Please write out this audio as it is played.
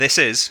This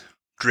is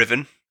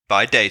Driven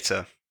by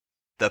Data,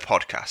 the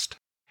podcast.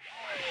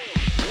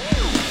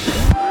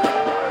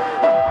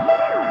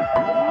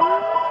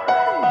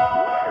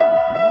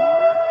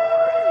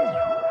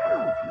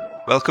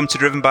 Welcome to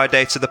Driven by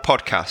Data, the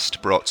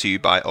podcast, brought to you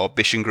by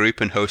Orbition Group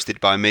and hosted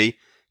by me,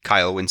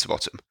 Kyle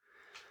Winterbottom.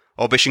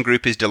 Orbition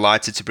Group is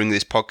delighted to bring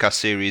this podcast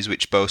series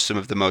which boasts some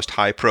of the most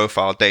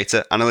high-profile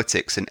data,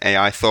 analytics and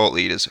AI thought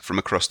leaders from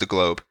across the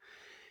globe.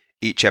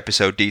 Each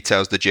episode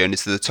details the journey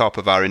to the top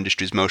of our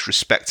industry's most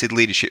respected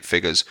leadership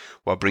figures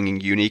while bringing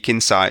unique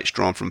insights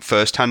drawn from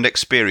first-hand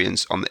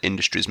experience on the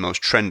industry's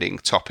most trending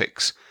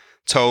topics,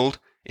 told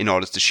in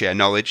order to share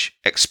knowledge,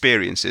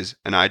 experiences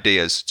and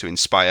ideas to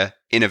inspire,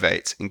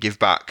 innovate and give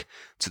back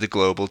to the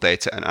global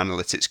data and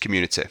analytics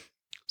community.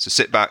 So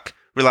sit back,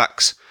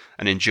 relax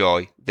and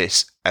enjoy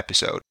this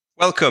episode.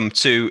 Welcome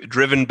to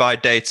Driven by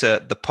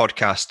Data, the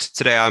podcast.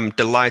 Today I'm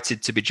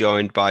delighted to be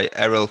joined by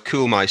Errol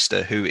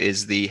Kuhlmeister, who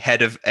is the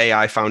head of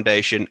AI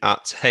Foundation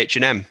at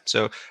H&M.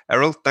 So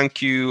Errol,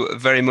 thank you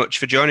very much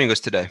for joining us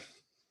today.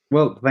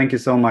 Well, thank you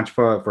so much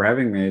for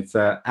having me. It's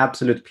an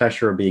absolute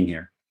pleasure being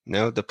here.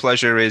 No, the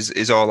pleasure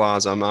is all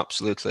ours. I'm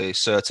absolutely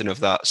certain of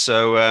that.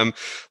 So,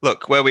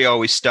 look, where we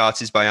always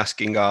start is by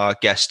asking our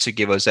guests to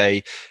give us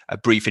a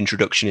brief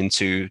introduction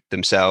into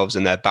themselves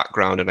and their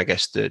background and I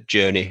guess the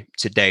journey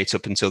to date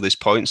up until this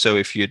point. So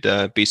if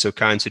you'd be so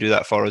kind to do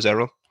that for us,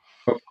 Errol.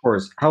 Of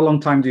course. How long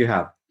time do you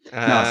have?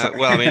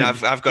 Well, I mean,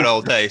 I've got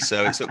all day,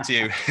 so it's up to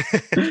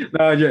you.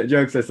 No,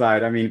 jokes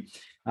aside. I mean,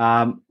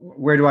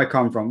 where do I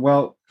come from?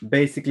 Well,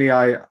 basically,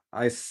 I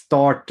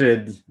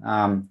started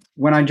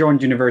when I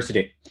joined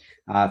university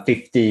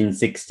 15,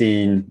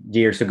 16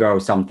 years ago,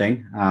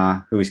 something,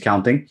 who is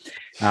counting.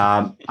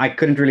 I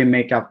couldn't really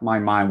make up my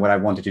mind what I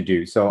wanted to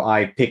do. So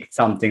I picked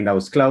something that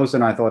was close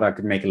and I thought I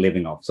could make a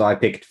living off. So I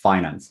picked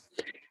finance.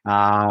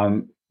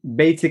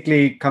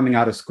 Basically, coming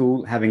out of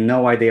school, having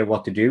no idea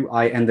what to do,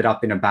 I ended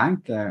up in a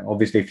bank.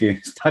 Obviously, if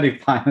you study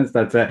finance,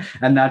 that's a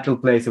natural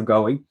place of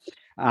going.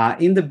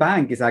 In the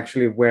bank is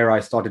actually where I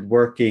started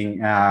working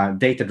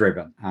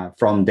data-driven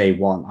from day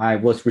one. I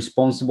was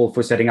responsible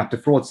for setting up the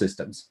fraud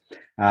systems.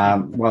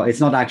 Well, it's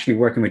not actually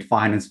working with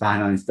finance,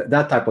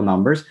 that type of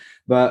numbers,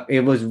 but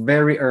it was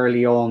very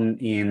early on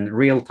in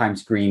real-time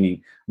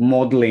screening,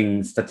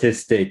 modeling,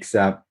 statistics,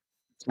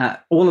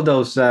 all of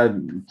those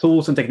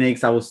tools and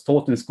techniques I was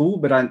taught in school,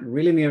 but I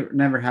really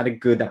never had a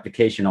good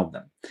application of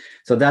them.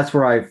 So that's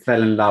where I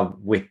fell in love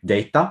with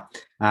data.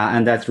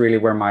 And that's really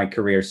where my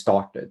career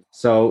started.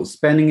 So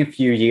spending a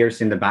few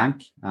years in the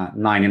bank,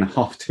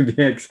 9.5 to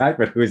be exact,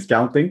 but who is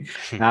counting?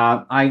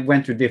 I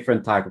went through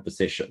different type of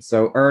positions.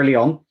 So early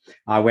on,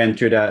 I went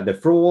through the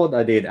fraud.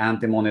 I did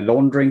anti-money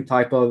laundering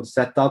type of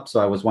setup. So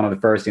I was one of the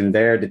first in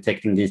there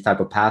detecting these type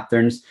of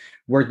patterns.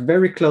 Worked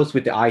very close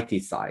with the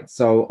IT side.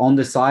 So on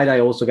the side, I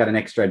also got an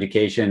extra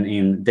education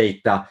in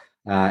data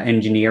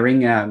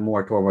engineering,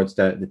 more towards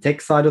the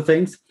tech side of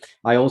things.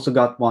 I also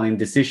got one in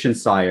decision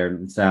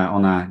science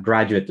on a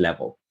graduate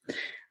level.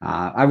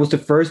 I was the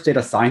first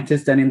data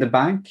scientist then in the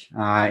bank,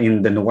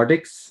 in the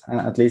Nordics.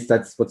 At least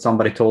that's what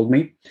somebody told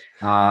me.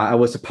 I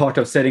was a part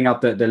of setting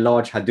up the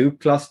large Hadoop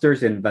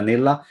clusters in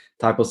vanilla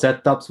type of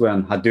setups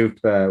when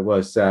Hadoop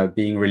was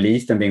being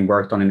released and being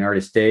worked on in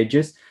early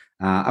stages.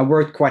 I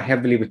worked quite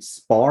heavily with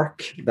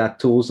Spark, that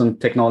tools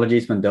and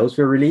technologies when those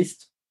were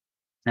released.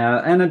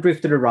 And I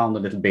drifted around a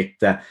little bit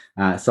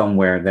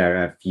somewhere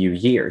there a few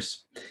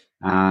years.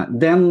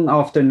 Then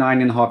after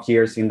 9.5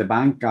 years in the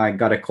bank, I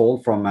got a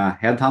call from a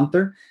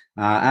headhunter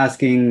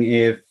asking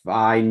if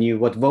I knew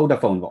what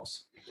Vodafone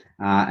was.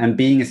 And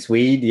being a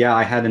Swede, yeah,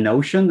 I had a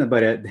notion,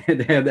 but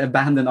they had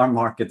abandoned our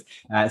market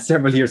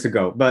several years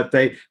ago. But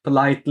they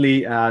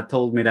politely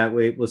told me that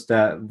it was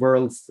the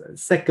world's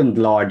second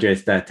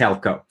largest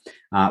telco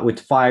with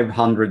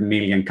 500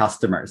 million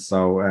customers.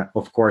 So,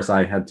 of course,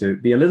 I had to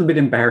be a little bit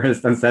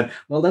embarrassed and said,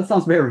 well, that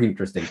sounds very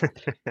interesting.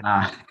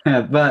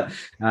 But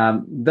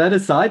that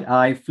aside,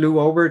 I flew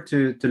over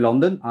to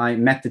London. I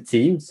met the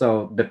team.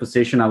 So the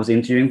position I was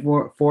interviewing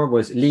for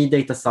was lead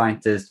data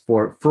scientist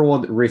for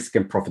fraud, risk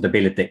and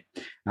profitability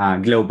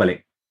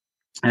globally,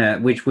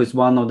 which was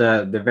one of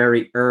the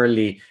very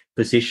early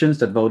positions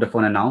that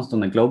Vodafone announced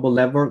on a global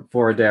level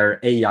for their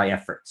AI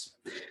efforts.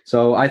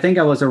 So I think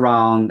I was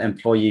around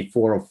employee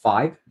 4 or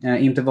 5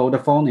 into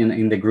Vodafone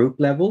in the group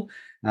level.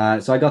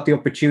 So I got the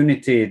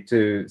opportunity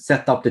to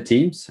set up the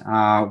teams,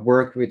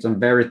 work with some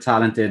very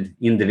talented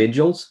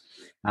individuals,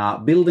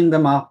 building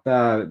them up,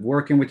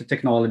 working with the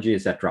technology,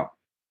 etc.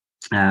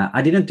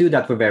 I didn't do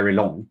that for very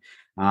long,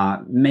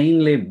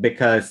 mainly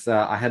because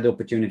I had the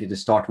opportunity to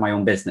start my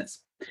own business.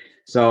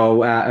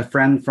 So a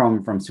friend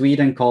from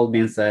Sweden called me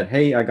and said,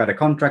 hey, I got a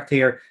contract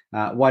here.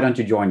 Why don't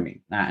you join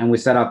me? And we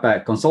set up a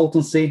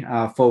consultancy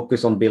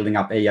focused on building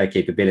up AI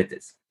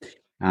capabilities.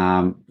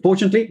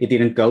 Fortunately, it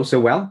didn't go so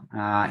well.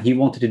 He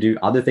wanted to do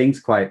other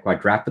things quite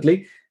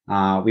rapidly.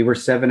 We were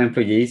 7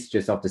 employees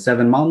just after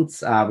 7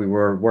 months. We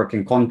were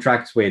working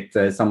contracts with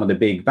some of the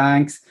big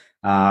banks.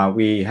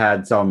 We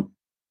had some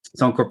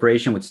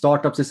cooperation with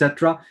startups,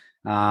 etc.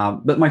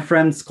 But my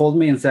friends called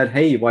me and said,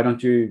 hey, why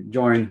don't you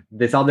join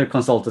this other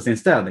consultancy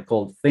instead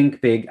called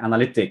Think Big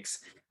Analytics,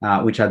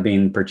 which had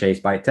been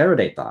purchased by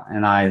Teradata.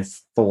 And I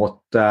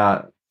thought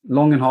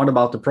long and hard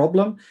about the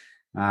problem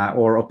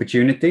or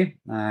opportunity.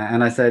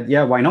 And I said,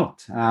 yeah, why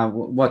not?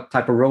 What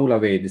type of role are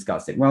we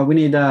discussing? Well, we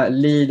need a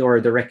lead or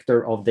a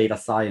director of data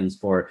science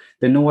for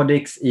the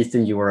Nordics,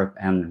 Eastern Europe,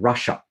 and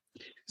Russia.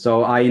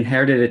 So I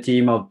inherited a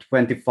team of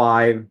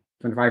 25,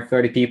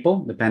 30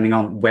 people, depending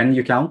on when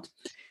you count.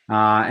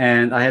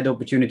 And I had the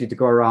opportunity to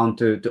go around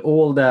to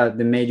all the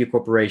major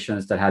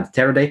corporations that had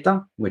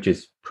Teradata, which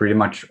is pretty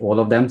much all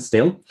of them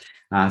still,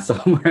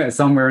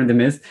 somewhere in the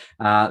midst,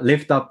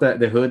 lift up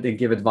the hood and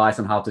give advice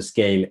on how to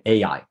scale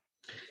AI.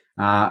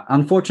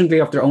 Unfortunately,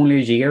 after only a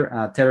year,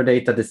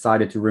 Teradata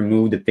decided to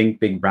remove the Think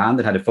Big brand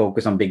that had a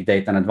focus on big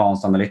data and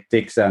advanced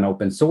analytics and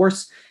open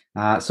source.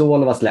 So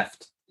all of us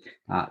left.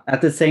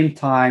 At the same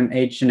time,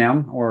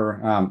 H&M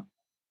or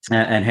a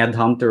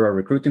headhunter or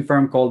recruiting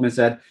firm called me and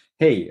said,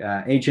 hey,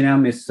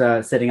 H&M is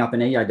setting up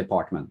an AI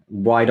department.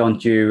 Why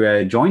don't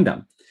you join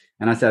them?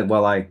 And I said,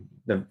 well,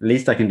 the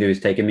least I can do is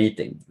take a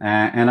meeting.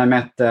 And I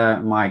met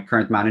my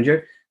current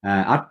manager,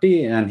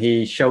 Arti, and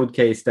he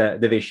showcased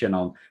the vision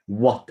on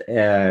what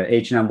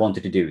H&M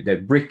wanted to do. The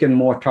brick and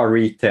mortar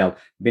retail,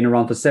 been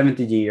around for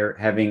 70 years,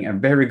 having a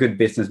very good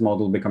business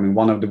model, becoming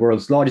one of the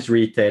world's largest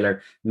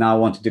retailer, now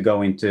wanted to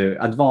go into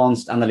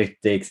advanced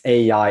analytics,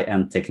 AI,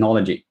 and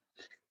technology.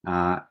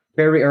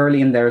 Very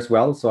early in there as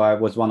well. So I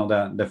was one of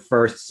the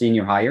first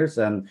senior hires,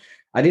 and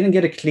I didn't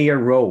get a clear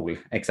role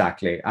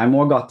exactly. I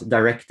more got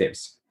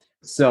directives.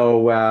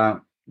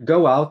 So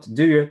go out,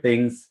 do your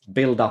things,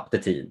 build up the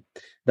team.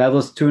 That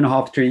was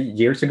 2.5, 3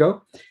 years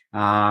ago.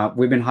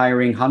 We've been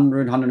hiring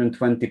 100,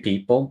 120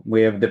 people.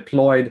 We have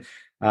deployed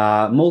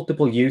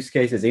multiple use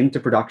cases into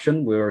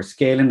production. We're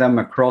scaling them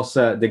across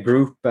the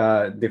group,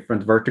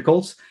 different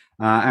verticals.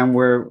 And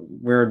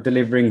we're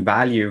delivering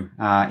value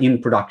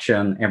in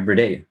production every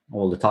day,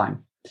 all the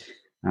time.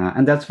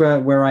 And that's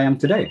where I am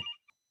today.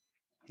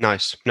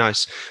 Nice.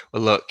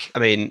 Well, look, I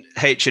mean,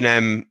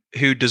 H&M,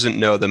 who doesn't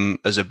know them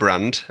as a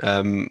brand?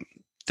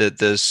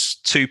 There's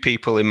two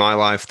people in my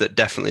life that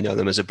definitely know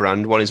them as a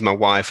brand. One is my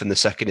wife and the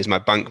second is my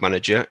bank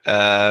manager.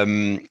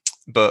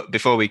 But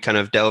before we kind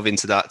of delve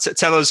into that,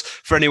 tell us,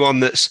 for anyone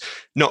that's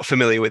not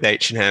familiar with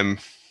H&M,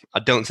 I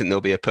don't think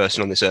there'll be a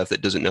person on this earth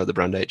that doesn't know the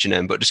brand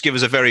H&M, but just give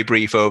us a very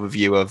brief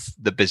overview of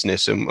the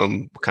business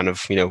and kind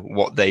of,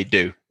 what they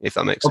do, if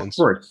that makes sense.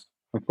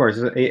 Of course.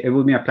 It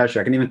would be a pleasure.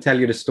 I can even tell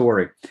you the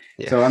story.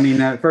 Yeah. So, I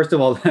mean, first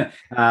of all,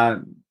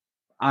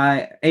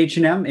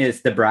 H&M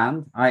is the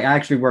brand. I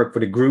actually work for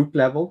the group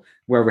level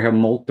where we have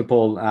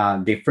multiple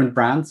different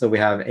brands. So we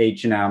have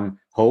H&M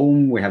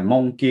Home, we have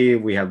Monkey,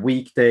 we have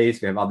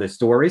Weekdays, we have other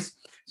stories.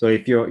 So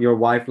if your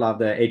wife loved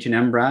the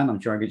H&M brand, I'm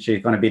sure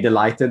she's going to be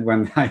delighted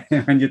when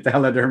you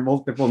tell her there are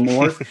multiple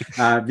more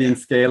being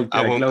scaled.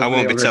 I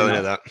won't be telling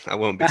her that. I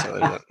won't be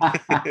telling her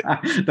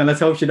that. Then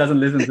let's hope she doesn't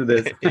listen to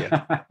this.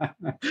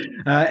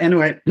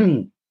 Anyway,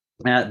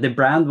 the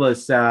brand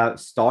was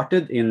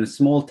started in a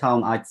small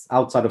town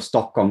outside of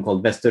Stockholm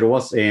called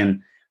Västerås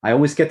in, I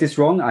always get this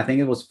wrong, I think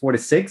it was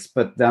 46,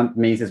 but that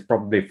means it's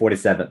probably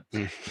 47,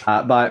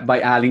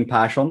 by Erling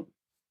Persson.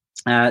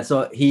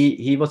 So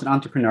he was an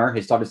entrepreneur.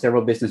 He started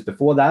several businesses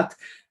before that.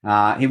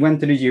 He went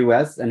to the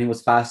US and he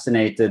was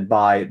fascinated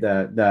by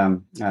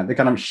the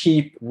kind of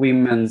cheap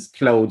women's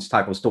clothes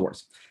type of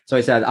stores. So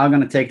he said, I'm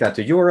going to take that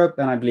to Europe,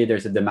 and I believe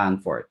there's a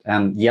demand for it.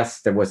 And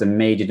yes, there was a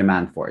major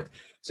demand for it.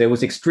 So it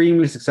was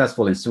extremely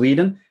successful in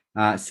Sweden,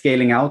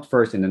 scaling out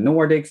first in the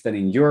Nordics, then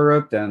in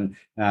Europe, then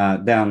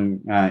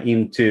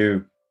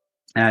into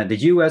the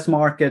US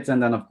markets,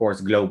 and then of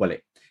course globally.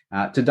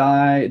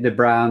 Today, the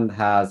brand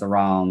has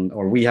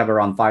we have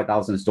around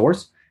 5,000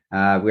 stores.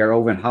 We are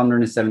over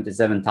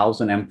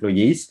 177,000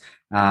 employees,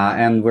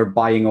 and we're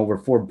buying over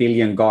 4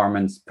 billion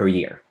garments per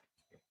year.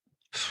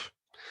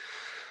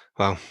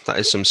 Wow, that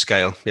is some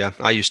scale. Yeah,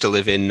 I used to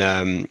live in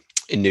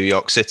New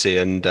York City,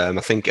 and I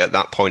think at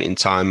that point in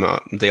time,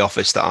 the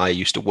office that I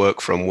used to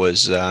work from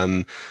was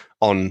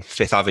on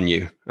Fifth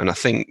Avenue, and I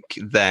think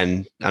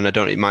then, and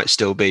it might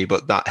still be,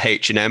 but that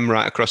H&M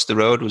right across the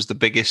road was the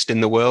biggest in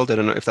the world. I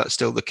don't know if that's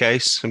still the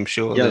case. I'm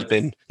sure there's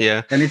been,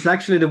 and it's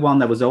actually the one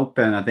that was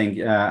open, I think,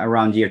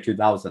 around year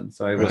 2000.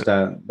 So it was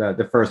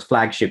the first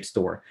flagship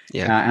store.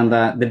 And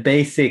the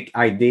basic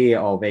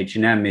idea of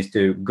H&M is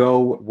to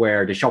go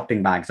where the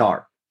shopping bags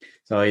are.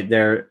 So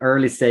their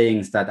early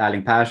sayings that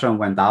Erling Persson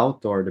went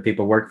out, or the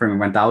people work for him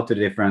went out to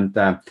the different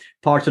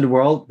parts of the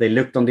world. They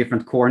looked on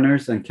different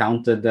corners and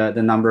counted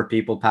the number of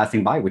people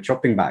passing by with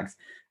shopping bags.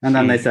 And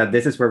then they said,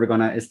 this is where we're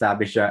going to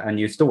establish a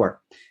new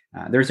store.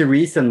 There's a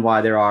reason why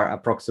there are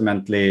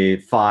approximately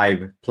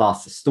 5+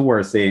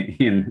 stores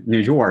in New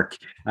York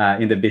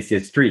in the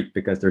busiest street,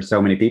 because there's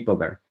so many people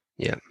there.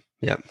 Yeah.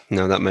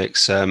 No, that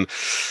makes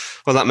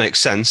that makes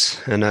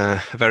sense, and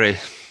a very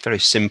very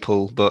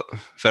simple but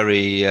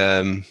very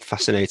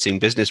fascinating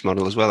business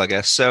model as well, I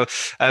guess. So,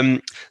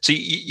 so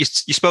you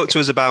spoke to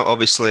us about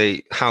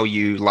obviously how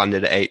you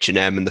landed at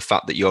H&M and the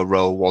fact that your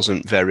role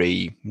wasn't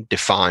very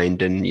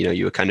defined, and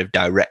you were kind of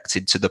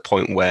directed to the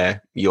point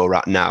where you're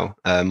at now,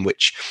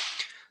 which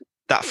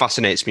that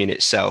fascinates me in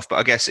itself. But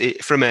I guess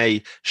from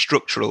a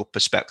structural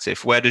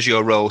perspective, where does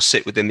your role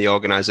sit within the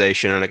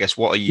organization? And I guess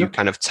what are you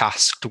kind of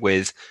tasked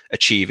with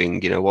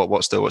achieving?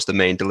 What's the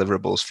main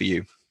deliverables for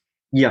you?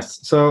 Yes.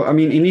 So, I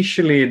mean,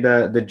 initially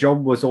the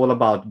job was all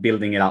about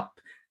building it up.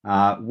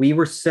 We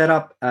were set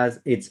up as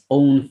its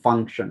own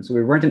function. So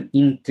we weren't an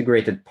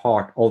integrated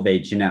part of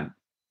H&M.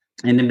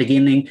 In the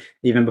beginning,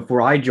 even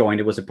before I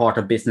joined, it was a part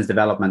of business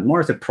development,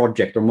 more as a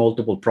project or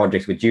multiple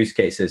projects with use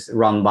cases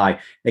run by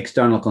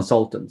external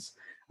consultants.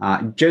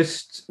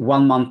 Just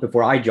 1 month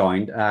before I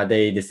joined,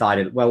 they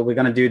decided, well, we're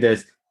going to do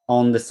this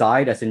on the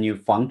side as a new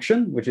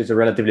function, which is a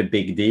relatively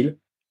big deal.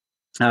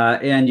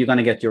 And you're going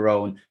to get your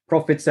own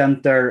profit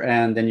center,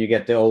 and then you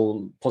get the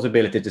whole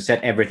possibility to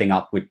set everything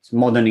up with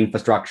modern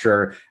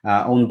infrastructure,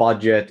 own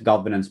budget,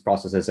 governance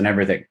processes, and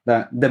everything.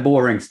 The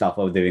boring stuff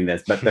of doing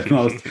this, but the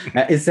most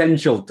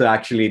essential to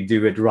actually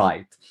do it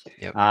right.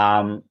 Yep.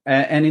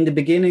 And in the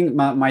beginning,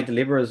 my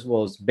deliverance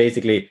was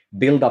basically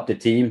build up the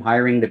team,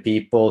 hiring the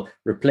people,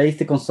 replace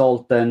the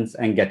consultants,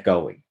 and get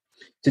going.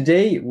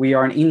 Today, we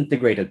are an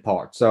integrated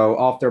part. So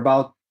after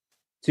about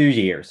 2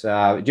 years,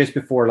 just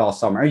before last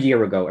summer, a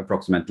year ago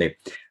approximately,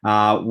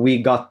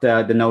 we got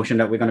the notion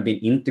that we're going to be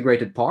an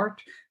integrated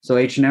part. So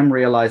H&M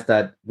realized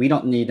that we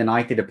don't need an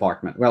IT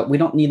department. Well, we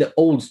don't need the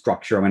old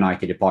structure of an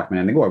IT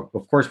department anymore.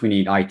 Of course, we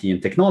need IT and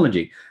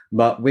technology,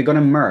 but we're going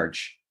to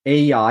merge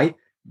AI,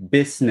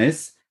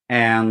 business,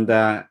 and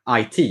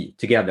IT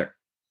together.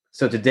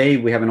 So today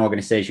we have an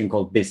organization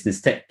called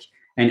Business Tech.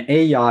 And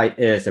AI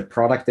is a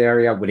product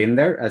area within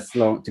there,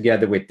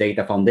 together with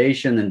Data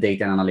Foundation and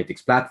Data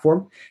Analytics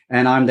Platform.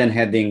 And I'm then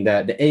heading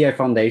the AI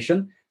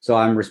Foundation. So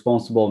I'm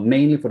responsible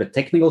mainly for the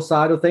technical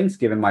side of things,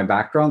 given my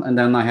background. And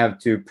then I have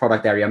 2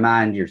 product area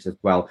managers as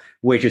well,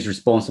 which is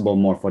responsible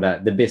more for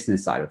the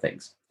business side of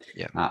things.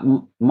 Yeah.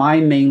 My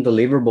main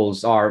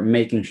deliverables are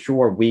making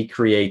sure we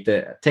create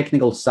the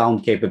technical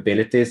sound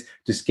capabilities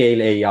to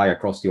scale AI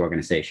across the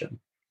organization.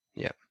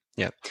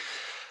 Yeah.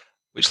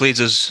 Which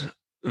leads us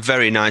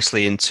very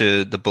nicely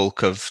into the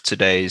bulk of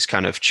today's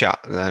kind of chat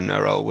then,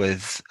 Errol,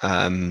 with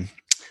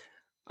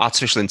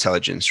artificial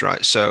intelligence,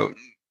 right? So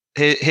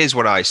here's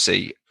what I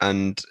see,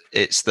 and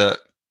it's that,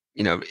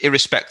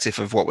 irrespective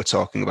of what we're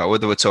talking about,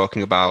 whether we're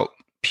talking about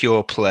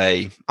pure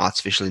play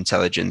artificial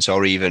intelligence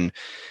or even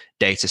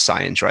data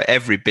science, right?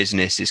 Every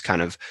business is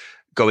kind of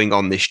going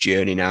on this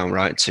journey now,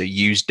 right, to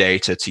use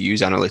data, to use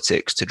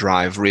analytics to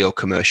drive real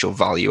commercial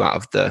value out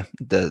of the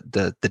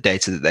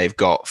data that they've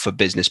got for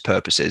business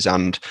purposes.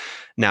 And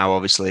now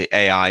obviously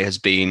AI has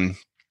been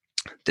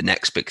the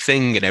next big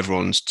thing, and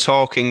everyone's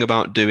talking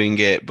about doing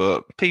it,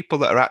 but people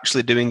that are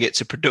actually doing it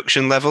to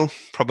production level,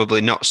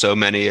 probably not so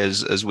many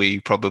as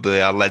we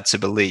probably are led to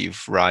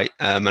believe, right?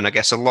 And I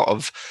guess a lot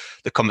of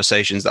the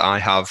conversations that I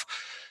have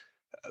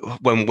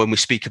when we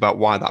speak about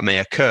why that may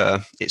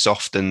occur, it's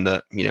often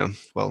that,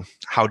 well,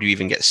 how do you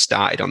even get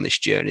started on this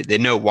journey? They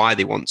know why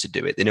they want to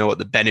do it. They know what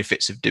the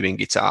benefits of doing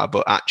it are,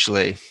 but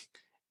actually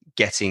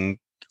getting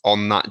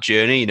on that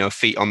journey,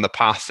 feet on the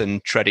path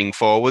and treading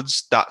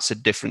forwards, that's a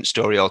different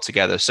story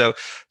altogether. So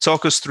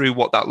talk us through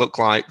what that looked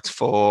like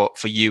for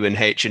you and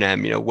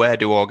H&M. Where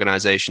do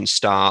organizations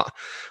start?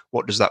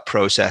 What does that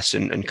process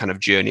and kind of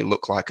journey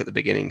look like at the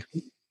beginning?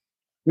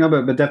 No,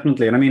 but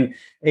definitely. And I mean,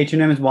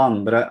 H&M is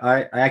one, but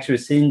I actually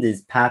seen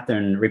this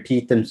pattern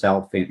repeat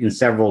themselves in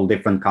several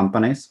different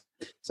companies.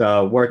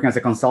 So working as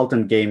a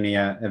consultant gave me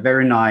a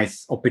very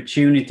nice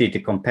opportunity to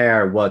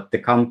compare what the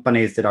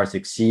companies that are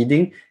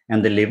succeeding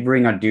and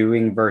delivering are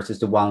doing versus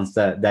the ones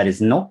that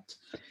is not.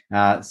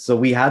 So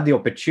we had the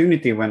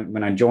opportunity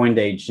when I joined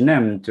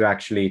H&M to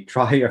actually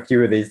try a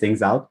few of these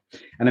things out.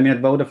 And I mean,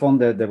 at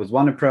Vodafone, there was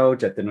one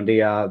approach. At the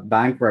Nordea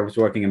Bank, where I was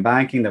working in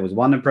banking, there was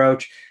one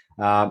approach.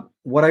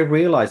 What I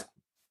realized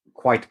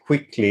quite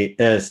quickly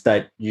is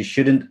that you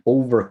shouldn't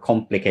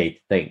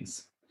overcomplicate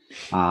things.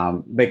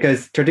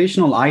 Because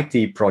traditional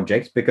IT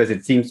projects, because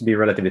it seems to be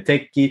relatively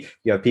techy,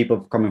 you have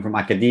people coming from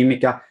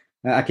academia,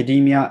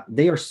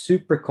 they are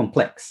super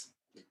complex.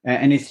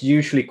 And it's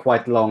usually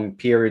quite long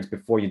periods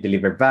before you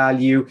deliver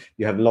value.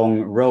 You have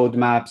long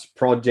roadmaps,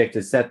 projects,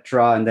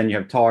 etc., and then you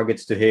have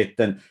targets to hit,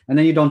 and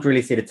then you don't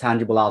really see the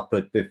tangible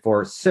output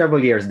before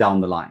several years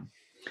down the line.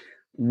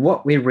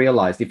 What we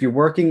realized, if you're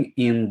working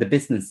in the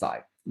business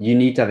side, you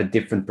need to have a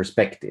different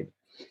perspective.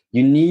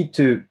 You need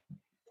to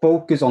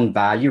focus on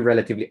value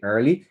relatively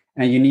early,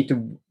 and you need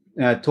to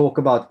talk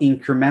about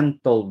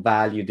incremental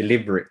value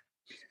delivery.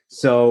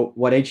 So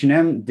what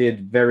H&M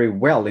did very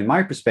well, in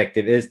my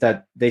perspective, is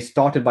that they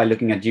started by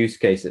looking at use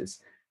cases,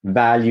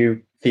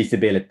 value,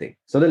 feasibility,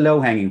 so the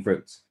low-hanging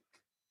fruits,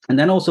 and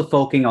then also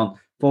focusing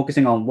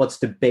on what's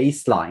the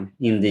baseline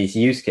in these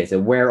use cases.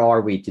 Where are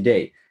we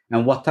today?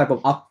 And what type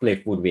of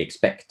uplift would we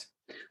expect?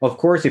 Of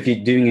course, if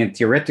you're doing a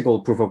theoretical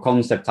proof of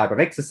concept type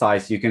of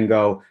exercise, you can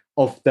go,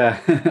 of the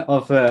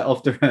of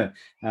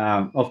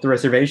the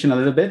reservation a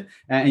little bit,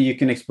 and you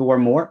can explore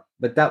more.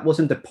 But that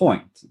wasn't the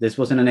point. This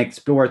wasn't an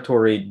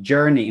exploratory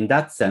journey in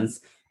that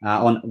sense,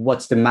 on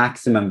what's the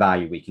maximum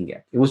value we can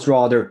get. It was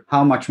rather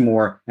how much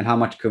more and how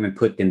much can we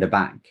put in the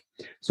bank.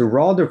 So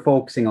rather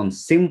focusing on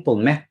simple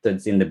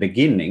methods in the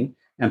beginning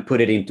and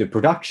put it into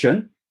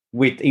production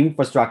with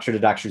infrastructure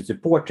that actually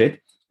support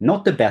it,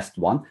 not the best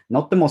one,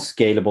 not the most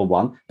scalable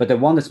one, but the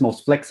one that's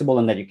most flexible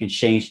and that you can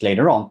change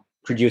later on,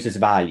 produces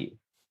value.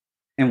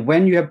 And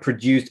when you have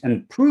produced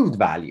and proved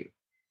value,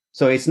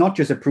 so it's not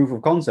just a proof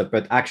of concept,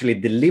 but actually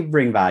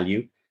delivering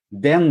value,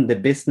 then the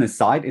business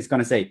side is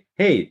going to say,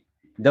 hey,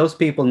 those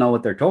people know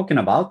what they're talking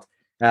about.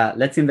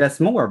 Let's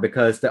invest more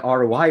because the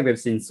ROI we've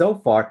seen so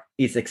far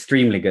is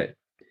extremely good.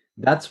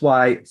 That's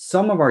why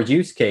some of our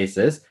use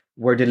cases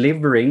were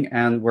delivering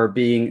and were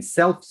being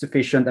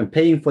self-sufficient and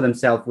paying for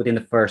themselves within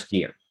the first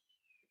year.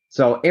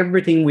 So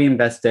everything we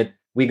invested,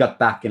 we got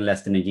back in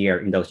less than a year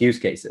in those use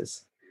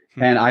cases.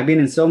 And I've been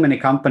in so many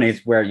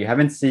companies where you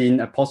haven't seen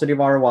a positive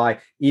ROI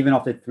even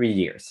after 3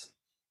 years.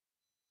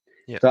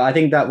 Yeah. So I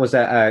think that was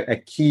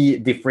a key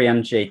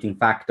differentiating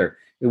factor.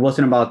 It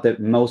wasn't about the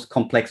most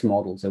complex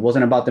models. It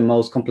wasn't about the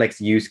most complex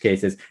use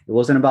cases. It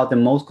wasn't about the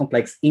most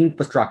complex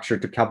infrastructure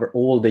to cover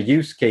all the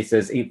use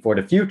cases for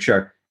the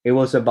future. It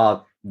was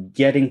about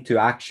getting to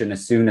action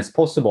as soon as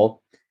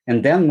possible.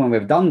 And then when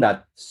we've done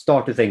that,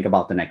 start to think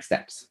about the next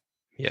steps.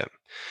 Yeah.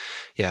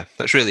 Yeah,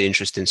 that's really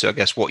interesting. So I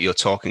guess what you're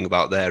talking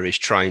about there is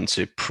trying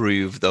to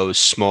prove those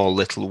small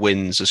little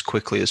wins as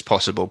quickly as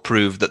possible,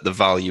 prove that the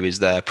value is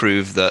there,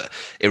 prove that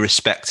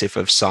irrespective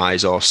of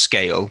size or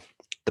scale,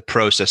 the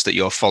process that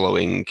you're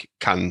following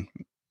can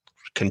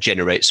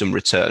generate some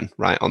return,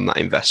 right, on that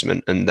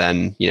investment. And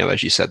then,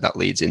 as you said, that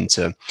leads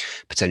into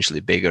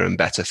potentially bigger and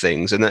better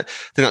things. And I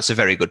think that's a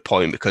very good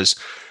point, because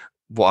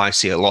what I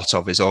see a lot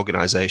of is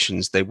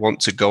organizations, they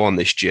want to go on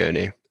this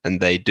journey and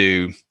they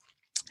do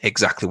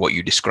exactly what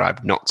you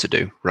described not to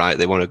do, right?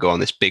 They want to go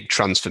on this big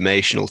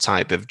transformational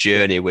type of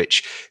journey,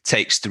 which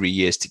takes 3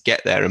 years to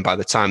get there. And by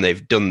the time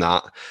they've done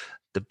that,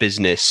 the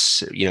business,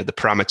 the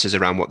parameters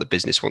around what the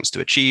business wants to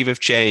achieve have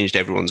changed.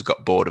 Everyone's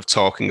got bored of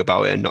talking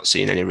about it and not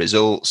seeing any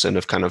results, and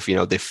have kind of,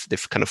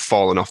 they've kind of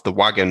fallen off the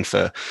wagon,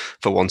 for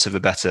want of a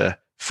better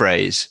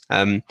phrase.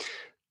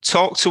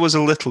 Talk to us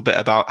a little bit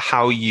about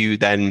how you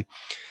then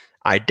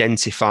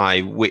identify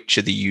which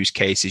of the use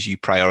cases you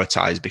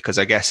prioritize, because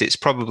I guess it's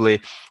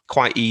probably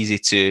quite easy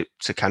to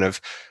kind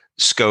of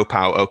scope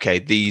out, okay,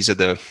 these are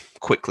the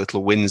quick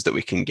little wins that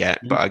we can get.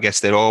 But I guess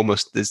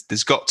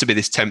there's got to be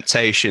this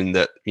temptation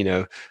that,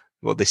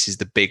 well, this is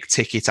the big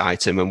ticket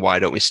item, and why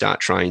don't we start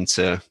trying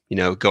to,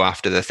 go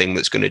after the thing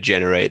that's going to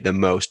generate the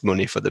most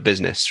money for the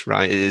business,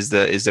 right? Is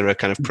there a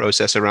kind of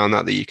process around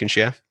that you can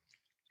share?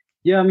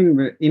 Yeah, I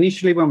mean,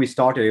 initially when we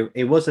started,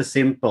 it was a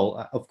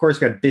simple, of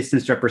course, we had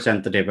business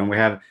representative, and we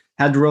have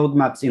had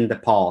roadmaps in the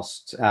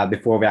past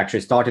before we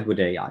actually started with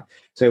AI.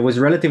 So it was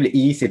relatively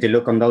easy to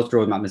look on those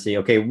roadmaps and see,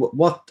 okay,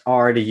 what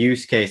are the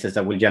use cases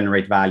that will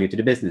generate value to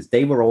the business?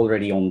 They were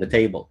already on the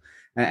table.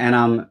 And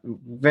I'm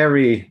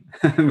very,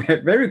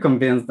 very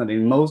convinced that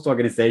in most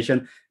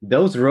organizations,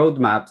 those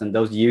roadmaps and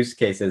those use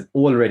cases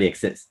already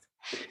exist.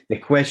 The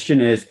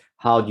question is,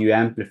 how do you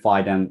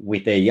amplify them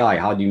with AI?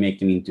 How do you make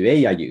them into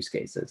AI use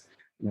cases?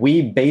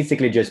 We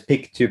basically just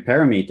picked 2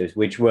 parameters,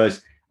 which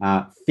was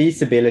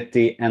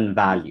feasibility and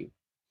value.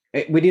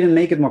 We didn't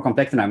make it more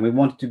complex than that. We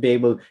wanted to be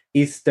able,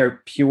 is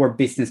there pure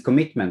business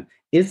commitment?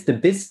 Is the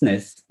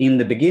business in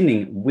the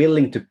beginning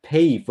willing to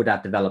pay for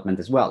that development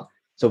as well?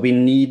 So we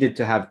needed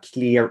to have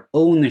clear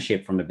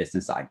ownership from the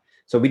business side.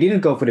 So we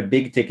didn't go for the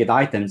big ticket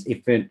items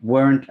if it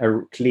weren't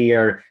a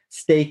clear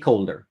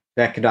stakeholder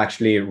that could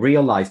actually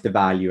realize the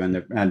value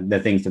and the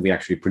things that we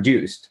actually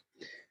produced.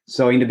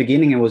 So in the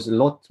beginning, it was a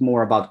lot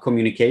more about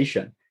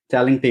communication,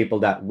 telling people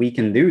that we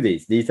can do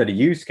these. These are the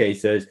use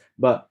cases,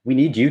 but we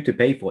need you to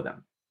pay for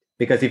them.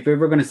 Because if we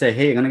were going to say,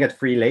 hey, you're going to get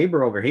free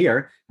labor over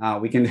here,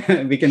 we can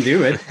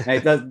do it.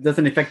 It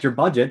doesn't affect your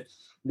budget.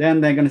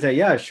 Then they're going to say,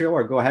 yeah,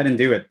 sure, go ahead and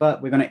do it.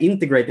 But we're going to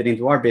integrate it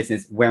into our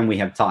business when we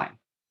have time.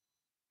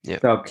 Yeah.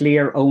 So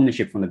clear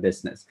ownership from the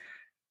business.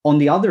 On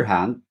the other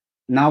hand,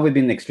 now we've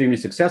been extremely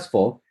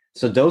successful.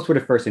 So those were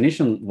the first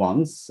initial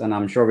ones, and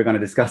I'm sure we're going to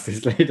discuss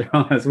this later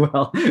on as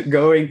well,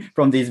 going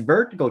from these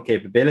vertical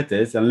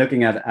capabilities and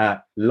looking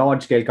at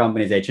large-scale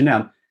companies,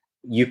 H&M,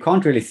 you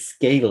can't really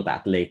scale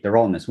that later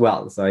on as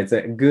well. So it's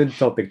a good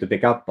topic to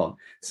pick up on.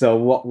 So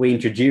what we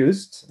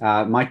introduced,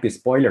 might be a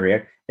spoiler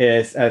here,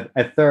 is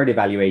a third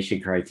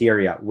evaluation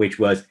criteria, which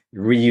was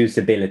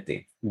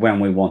reusability when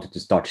we wanted to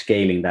start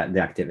scaling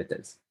the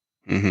activities.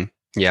 Mm-hmm.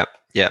 Yeah.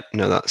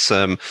 No, that's,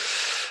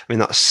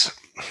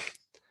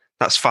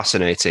 that's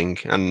fascinating.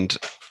 And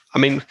I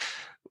mean,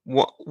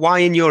 why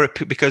in Europe?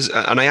 Because,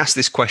 and I ask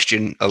this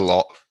question a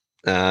lot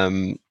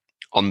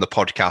on the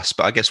podcast,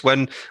 but I guess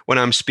when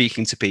I'm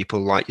speaking to people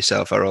like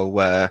yourself, Errol,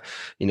 where,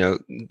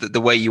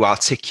 the way you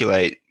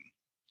articulate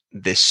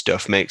this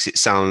stuff makes it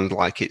sound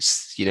like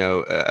it's,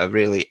 a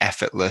really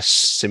effortless,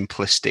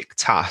 simplistic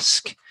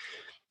task.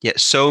 Yet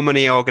so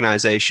many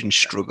organizations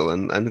struggle.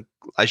 And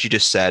as you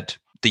just said,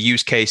 the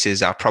use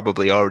cases are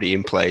probably already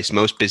in place.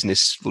 Most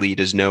business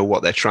leaders know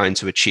what they're trying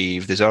to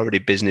achieve. There's already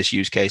business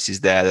use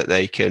cases there that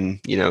they can,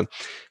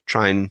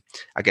 try and,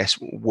 I guess,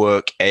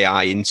 work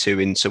AI into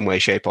in some way,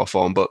 shape, or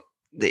form. But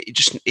it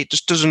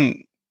just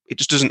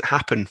doesn't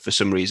happen for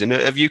some reason.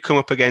 Have you come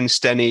up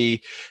against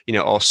any,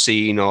 or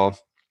seen or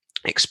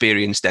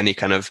experienced any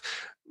kind of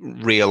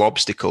real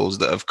obstacles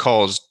that have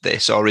caused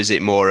this, or is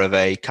it more of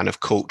a kind of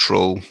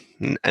cultural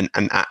and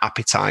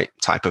appetite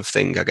type of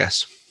thing, I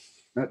guess?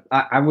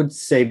 I would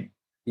say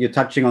you're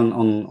touching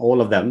on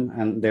all of them,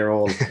 and they're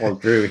all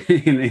true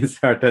in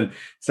certain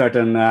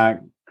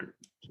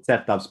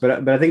setups.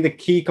 But I think the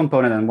key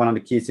component and one of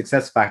the key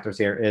success factors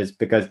here is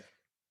because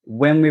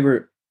when we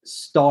were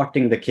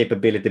starting the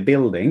capability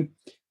building,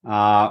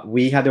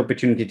 we had the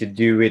opportunity to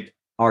do it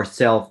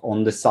ourselves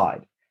on the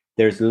side.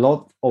 There's a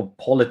lot of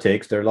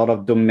politics, there are a lot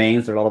of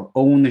domains, there are a lot of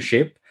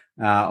ownership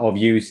of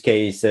use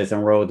cases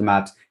and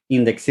roadmaps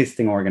in the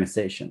existing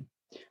organization.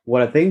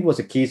 What I think was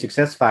a key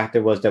success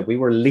factor was that we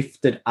were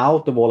lifted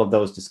out of all of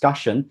those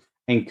discussions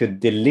and could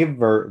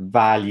deliver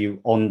value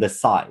on the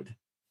side.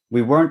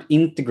 We weren't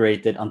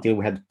integrated until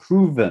we had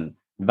proven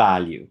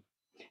value.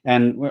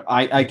 And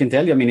I can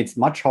tell you, it's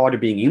much harder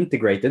being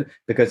integrated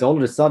because all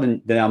of a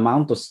sudden the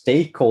amount of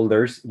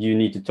stakeholders you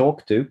need to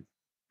talk to,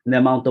 the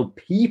amount of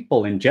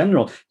people in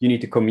general you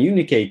need to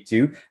communicate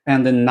to,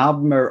 and the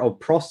number of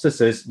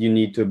processes you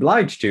need to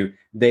oblige to,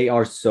 they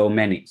are so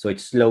many. So it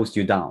slows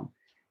you down.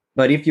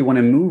 But if you want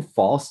to move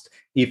fast,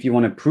 if you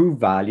want to prove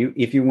value,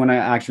 if you want to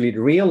actually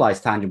realize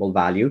tangible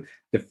value,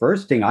 the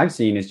first thing I've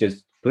seen is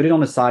just put it on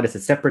the side as a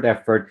separate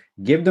effort,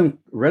 give them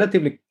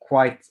relatively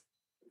quite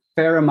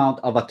fair amount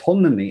of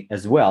autonomy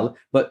as well,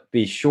 but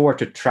be sure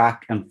to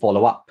track and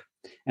follow up.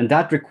 And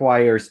that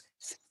requires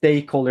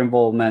stakeholder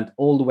involvement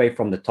all the way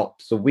from the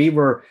top. So we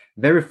were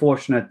very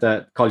fortunate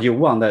that Carl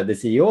Johan, the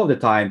CEO of the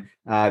time,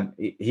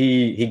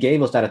 he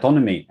gave us that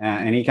autonomy,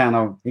 and he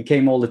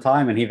came all the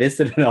time and he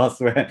visited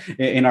us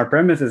in our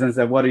premises and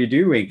said, "What are you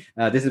doing?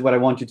 This is what I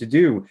want you to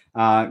do.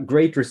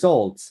 Great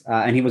results."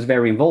 And he was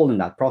very involved in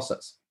that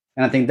process.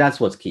 And I think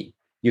that's what's key.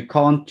 You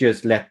can't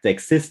just let the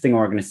existing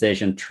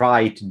organization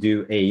try to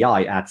do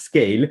AI at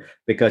scale,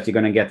 because you're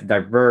going to get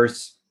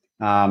diverse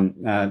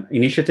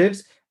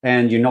initiatives,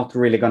 and you're not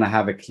really going to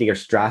have a clear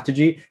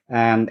strategy,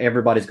 and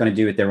everybody's going to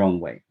do it their own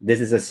way.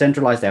 This is a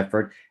centralized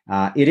effort.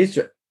 It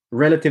is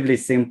relatively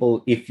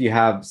simple if you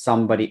have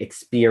somebody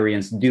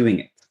experienced doing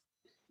it.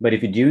 But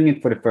if you're doing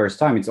it for the first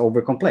time, it's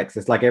over complex.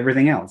 It's like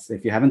everything else.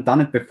 If you haven't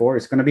done it before,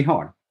 it's going to be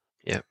hard.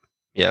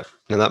 Yeah.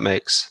 No, that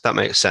makes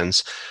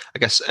sense. I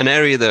guess an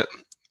area that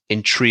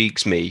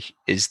intrigues me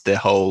is the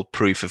whole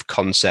proof of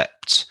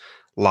concept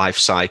life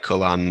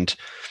cycle and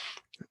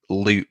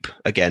loop,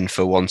 again,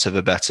 for want of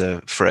a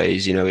better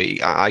phrase.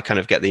 I kind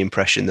of get the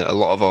impression that a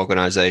lot of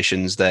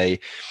organizations, they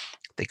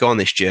go on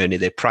this journey,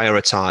 they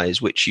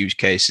prioritize which use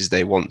cases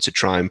they want to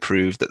try and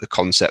prove that the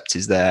concept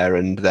is there,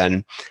 and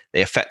then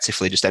they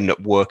effectively just end up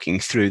working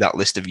through that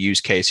list of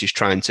use cases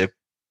trying to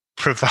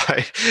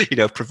provide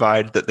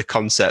that the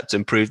concept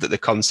and prove that the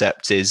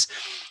concept is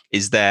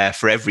there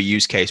for every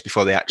use case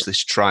before they actually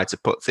try to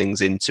put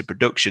things into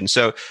production.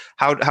 So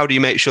how do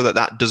you make sure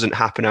that doesn't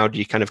happen? How do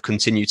you kind of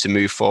continue to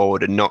move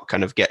forward and not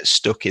kind of get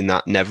stuck in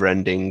that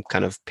never-ending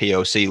kind of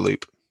POC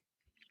loop?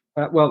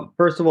 Well,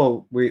 first of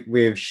all,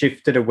 we've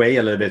shifted away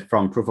a little bit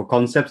from proof of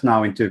concepts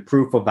now into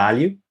proof of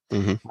value,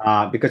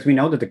 because we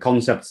know that the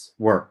concepts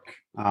work.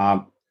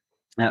 But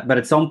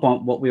at some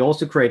point, what we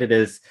also created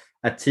is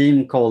a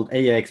team called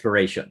AI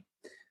Exploration.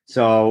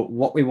 So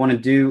what we want to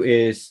do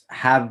is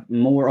have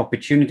more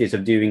opportunities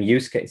of doing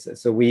use cases.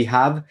 So we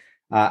have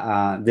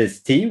this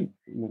team.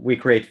 We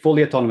create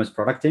fully autonomous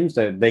product teams,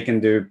 so they can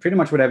do pretty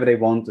much whatever they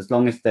want as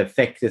long as the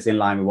effect is in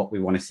line with what we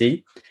want to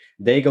see.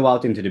 They go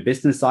out into the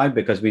business side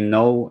because we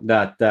know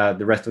that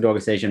the rest of the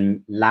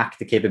organization lack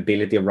the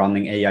capability of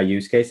running AI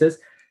use cases.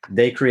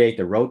 They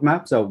create a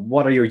roadmap. So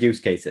what are your use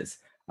cases?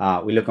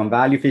 We look on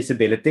value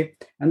feasibility,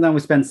 and then we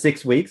spend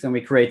 6 weeks and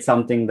we create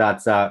something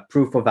that's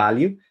proof of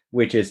value,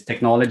 which is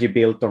technology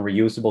built on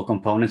reusable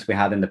components we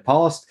had in the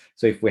past.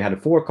 So if we had a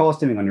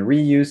forecasting, we're going to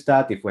reuse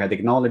that. If we had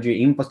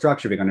technology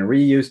infrastructure, we're going to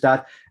reuse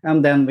that.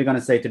 And then we're going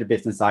to say to the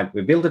business side,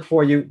 we built it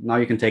for you. Now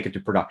you can take it to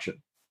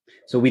production.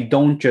 So we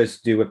don't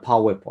just do a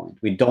PowerPoint.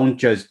 We don't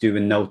just do a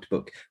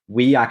notebook.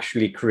 We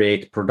actually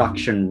create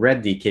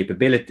production-ready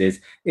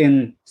capabilities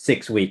in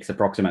 6 weeks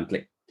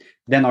approximately.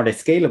 Then are they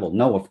scalable?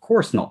 No, of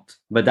course not.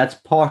 But that's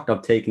part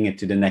of taking it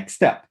to the next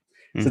step.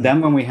 So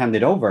then when we hand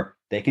it over,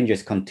 they can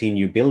just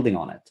continue building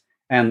on it.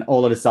 And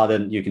all of a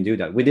sudden, you can do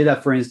that. We did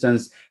that, for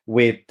instance,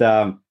 with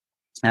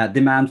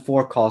demand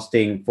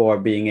forecasting for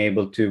being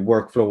able to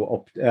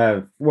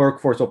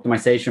workforce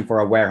optimization for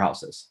our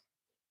warehouses.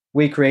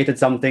 We created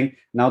something.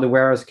 Now the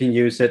warehouse can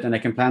use it and they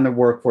can plan their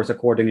workforce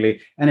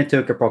accordingly. And it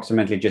took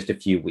approximately just a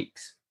few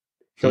weeks.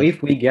 So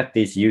if we get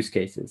these use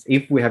cases,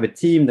 if we have a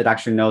team that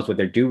actually knows what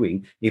they're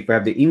doing, if we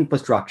have the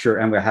infrastructure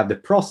and we have the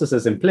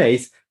processes in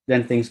place,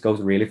 then things go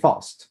really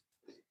fast.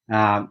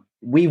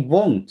 we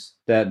want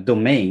the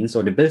domains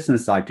or the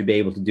business side to be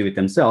able to do it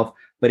themselves,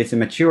 but it's a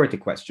maturity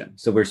question.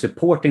 So we're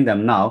supporting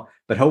them now,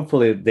 but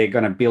hopefully they're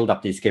going to build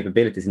up these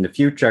capabilities in the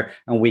future,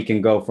 and we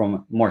can go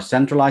from more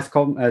centralized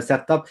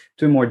setup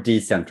to more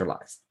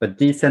decentralized. But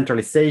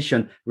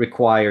decentralization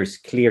requires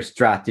clear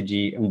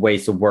strategy and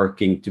ways of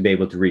working to be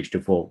able to reach the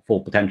full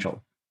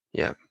potential.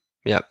 Yeah,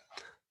 yeah.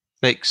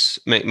 Makes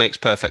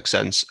perfect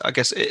sense. I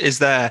guess, is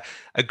there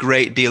a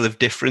great deal of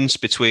difference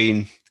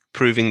between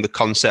proving the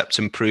concept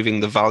and proving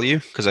the value?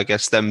 Because I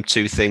guess them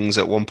two things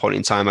at one point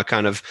in time are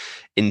kind of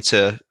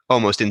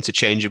almost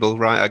interchangeable,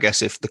 right? I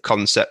guess if the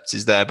concept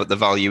is there but the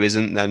value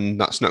isn't, then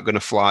that's not going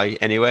to fly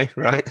anyway,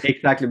 right?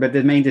 Exactly. But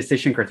the main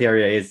decision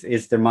criteria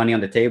is there money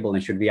on the table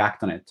and should we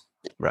act on it?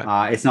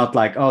 Right. It's not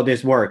like, oh,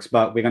 this works,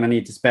 but we're going to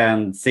need to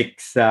spend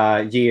 6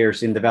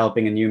 years in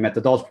developing a new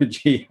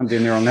methodology on the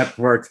neural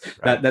networks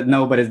that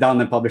nobody's done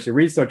and publish a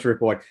research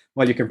report.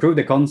 Well, you can prove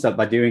the concept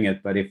by doing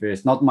it, but if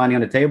there's not money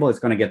on the table, it's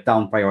going to get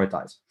down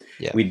prioritized.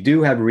 Yeah. We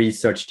do have a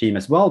research team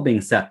as well being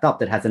set up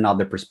that has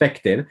another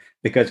perspective,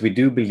 because we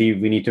do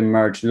believe we need to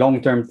merge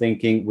long-term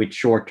thinking with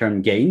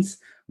short-term gains.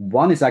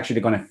 One is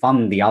actually going to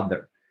fund the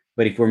other.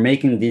 But if we're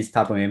making this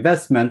type of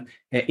investment,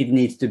 it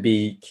needs to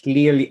be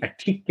clearly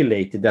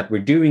articulated that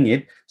we're doing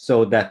it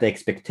so that the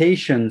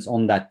expectations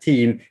on that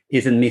team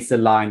isn't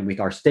misaligned with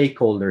our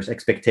stakeholders'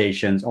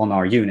 expectations on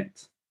our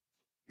unit.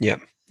 Yeah,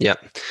 yeah.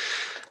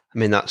 I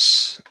mean,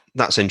 that's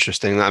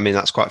interesting. I mean,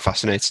 that's quite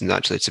fascinating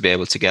actually, to be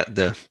able to get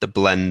the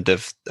blend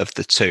of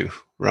the two,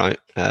 right?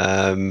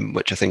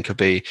 Which I think could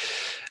be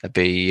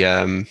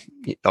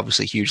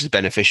obviously hugely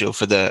beneficial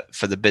for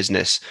the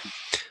business.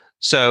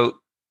 So,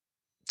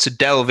 to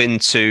delve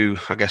into,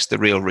 I guess, the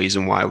real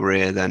reason why we're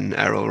here then,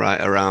 Errol, right,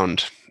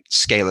 around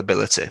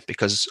scalability,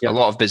 because a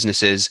lot of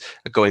businesses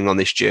are going on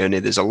this journey.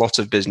 There's a lot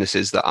of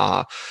businesses that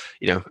are,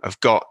 have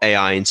got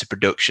AI into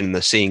production.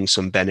 They're seeing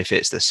some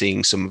benefits. They're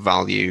seeing some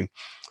value.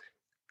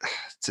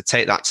 To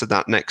take that to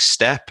that next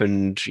step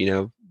and,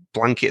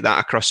 blanket that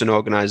across an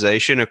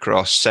organization,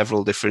 across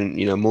several different,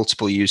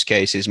 multiple use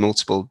cases,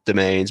 multiple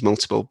domains,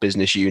 multiple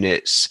business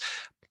units,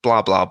 blah,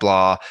 blah,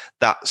 blah.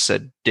 That's a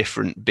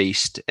different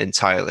beast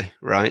entirely,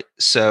 right?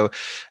 So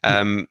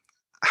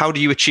how do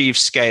you achieve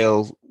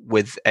scale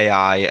with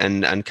AI,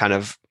 and kind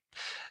of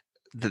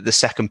the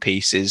second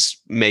piece is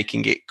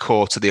making it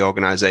core to the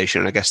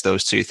organization? I guess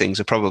those two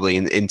things are probably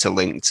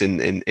interlinked in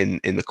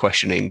the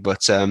questioning,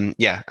 but talk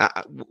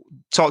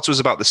to us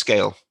about the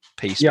scale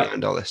piece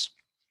behind all this.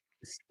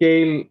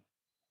 Scale,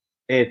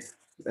 it's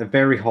a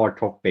very hard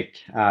topic,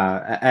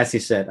 as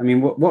you said. I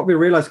mean, what we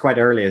realized quite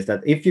early is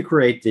that if you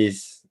create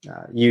these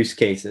use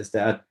cases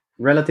that are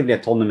relatively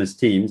autonomous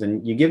teams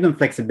and you give them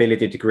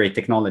flexibility to create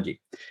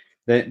technology,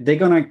 they're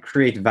going to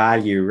create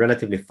value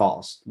relatively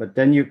fast. But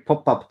then you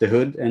pop up the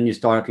hood and you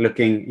start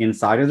looking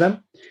inside of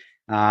them,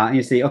 and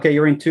you see, okay,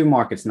 you're in 2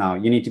 markets now.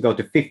 You need to go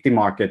to 50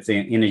 markets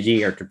in a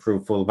year to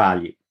prove full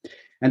value.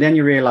 And then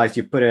you realize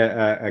you put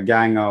a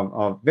gang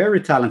of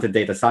very talented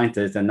data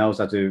scientists that knows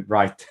how to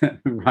write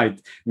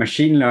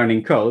machine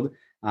learning code.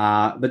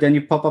 But then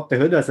you pop up the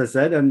hood, as I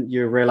said, and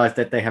you realize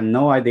that they have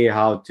no idea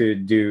how to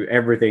do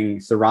everything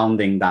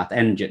surrounding that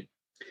engine.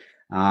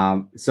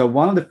 So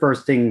one of the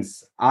first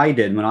things I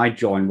did when I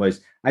joined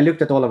was I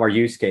looked at all of our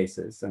use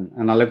cases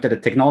and I looked at the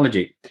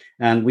technology,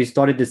 and we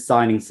started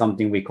designing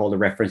something we call the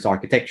reference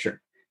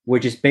architecture,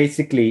 which is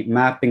basically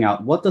mapping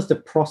out what does the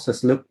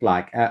process look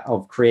like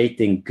of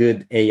creating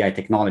good AI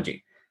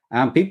technology.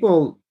 And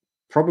people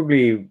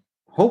probably,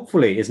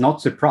 hopefully, is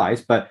not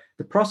surprised, but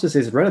the process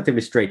is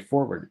relatively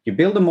straightforward. You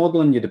build a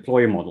model and you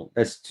deploy a model.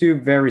 There's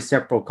 2 very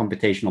separate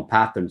computational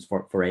patterns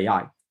for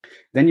AI.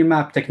 Then you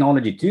map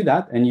technology to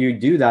that, and you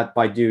do that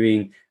by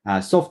doing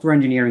software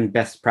engineering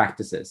best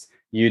practices.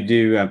 You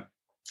do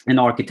an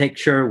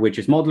architecture which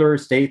is modular,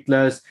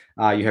 stateless.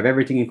 You have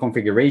everything in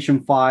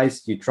configuration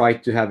files. You try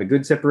to have a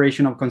good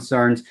separation of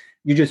concerns.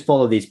 You just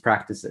follow these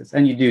practices,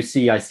 and you do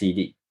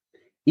CI/CD.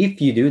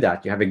 If you do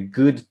that, you have a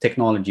good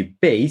technology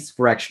base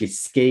for actually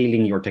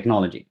scaling your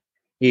technology.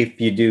 If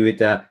you do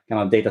it a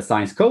kind of data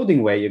science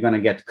coding way, you're going to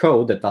get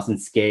code that doesn't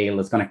scale,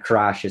 it's going to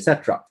crash,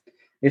 etc.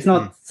 It's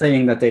not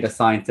saying that data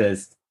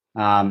scientists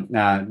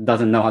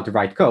doesn't know how to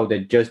write code.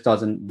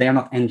 They're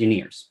not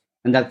engineers.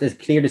 And that's a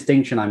clear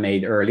distinction I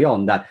made early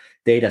on, that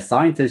data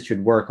scientists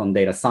should work on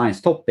data science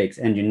topics,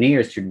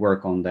 engineers should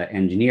work on the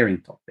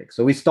engineering topics.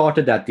 So we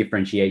started that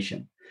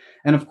differentiation.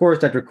 And of course,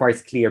 that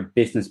requires clear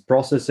business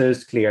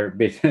processes, clear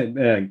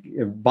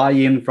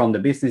buy-in from the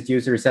business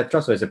user,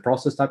 etc. So it's a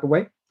process type of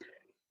way.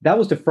 That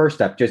was the first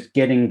step, just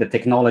getting the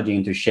technology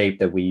into shape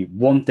that we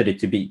wanted it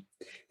to be.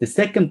 The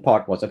second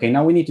part was, okay,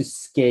 now we need to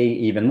scale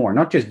even more,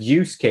 not just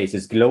use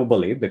cases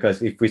globally,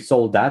 because if we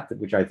solve that,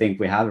 which I think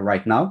we have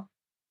right now,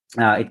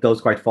 it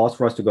goes quite fast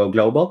for us to go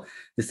global.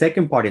 The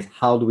second part is,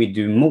 how do we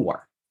do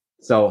more?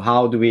 So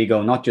how do we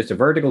go not just a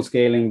vertical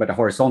scaling, but a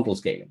horizontal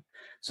scaling?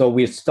 So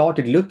we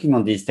started looking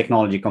on these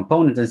technology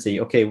components and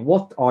see, okay,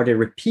 what are the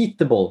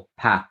repeatable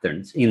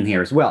patterns in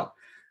here as well?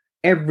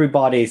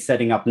 everybody is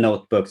setting up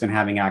notebooks and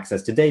having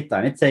access to data,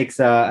 and it takes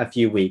a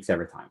few weeks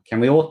every time. Can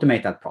we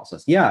automate that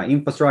process? Yeah,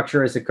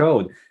 infrastructure as a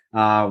code.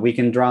 We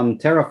can run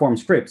Terraform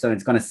scripts, and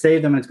it's going to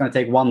save them, and it's going to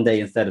take 1 day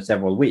instead of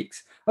several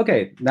weeks.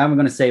 Okay, now we're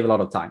going to save a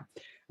lot of time.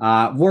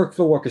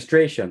 Workflow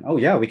orchestration. Oh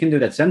yeah, we can do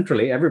that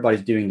centrally.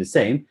 Everybody's doing the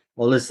same.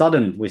 All of a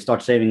sudden, we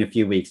start saving a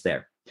few weeks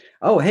there.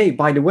 Oh, hey,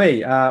 by the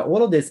way,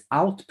 all of this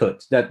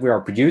output that we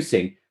are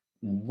producing,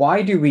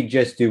 why do we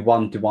just do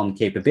one-to-one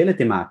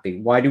capability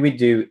mapping? Why do we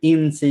do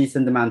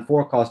in-season demand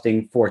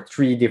forecasting for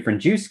 3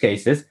 different use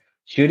cases?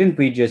 Shouldn't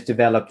we just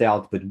develop the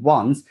output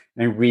once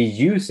and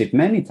reuse it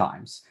many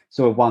times?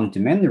 So a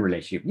one-to-many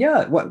relationship.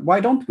 Yeah, why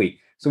don't we?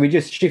 So we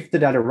just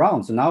shifted that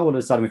around. So now all of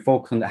a sudden we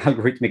focus on the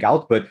algorithmic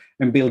output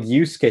and build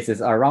use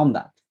cases around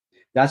that.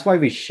 That's why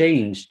we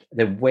changed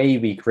the way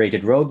we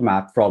created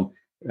roadmap from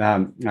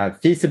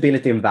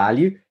feasibility and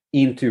value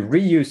into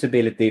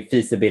reusability,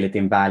 feasibility,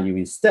 and value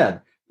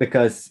instead.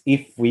 Because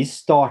if we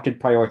started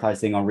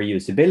prioritizing on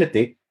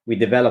reusability, we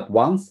develop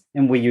once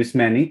and we use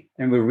many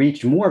and we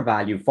reach more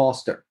value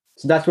faster.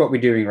 So that's what we're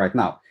doing right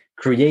now,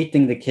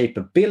 creating the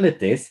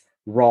capabilities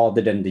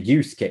rather than the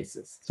use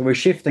cases. So we're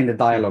shifting the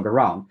dialogue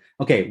around.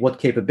 Okay, what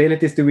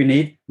capabilities do we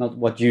need? Not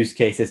what use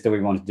cases do we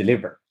want to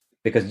deliver?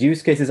 Because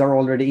use cases are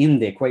already in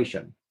the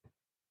equation.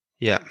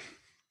 Yeah.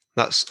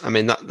 That's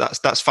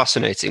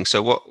fascinating.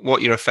 So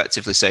what you're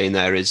effectively saying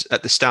there is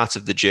at the start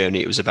of the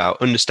journey, it was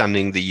about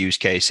understanding the use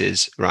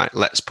cases, right?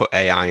 Let's put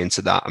AI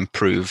into that and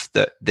prove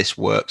that this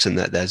works and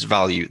that there's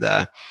value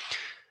there.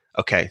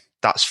 Okay,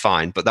 that's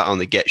fine, but that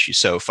only gets you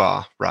so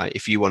far, right?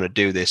 If you want to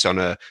do this on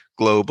a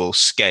global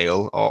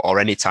scale or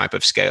any type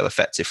of scale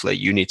effectively,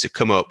 you need to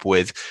come up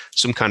with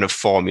some kind of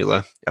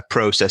formula, a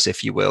process,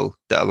 if you will,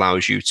 that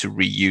allows you to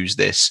reuse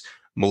this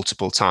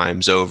multiple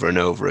times over and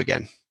over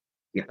again,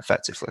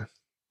 effectively.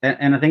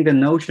 And I think the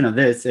notion of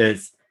this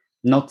is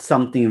not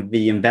something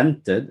we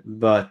invented,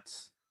 but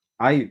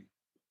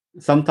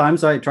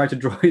sometimes I try to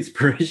draw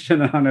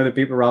inspiration on other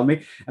people around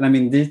me. And I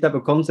mean, these type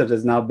of concepts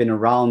has now been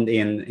around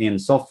in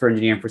software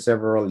engineering for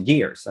several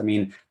years. I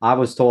mean, I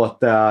was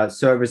taught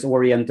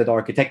service-oriented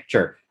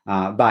architecture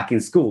back in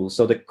school.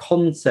 So the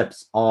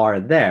concepts are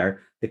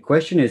there. The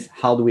question is,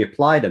 how do we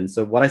apply them?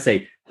 So what I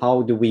say,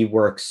 how do we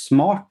work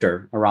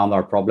smarter around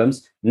our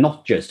problems,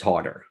 not just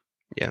harder?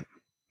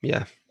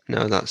 Yeah.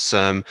 No, that's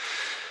and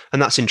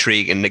that's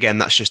intriguing. And again,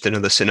 that's just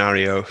another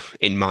scenario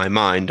in my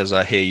mind as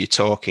I hear you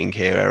talking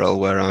here, Errol,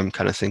 where I'm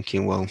kind of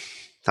thinking, well,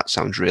 that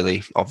sounds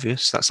really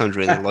obvious. That sounds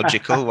really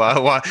logical.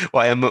 Why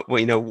am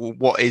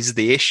what is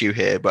the issue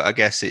here? But I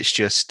guess it's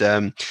just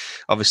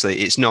obviously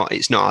it's not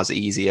as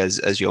easy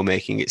as you're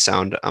making it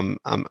sound.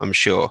 I'm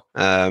sure.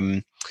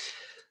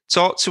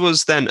 Talk to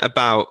us then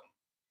about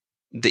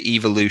the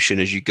evolution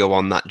as you go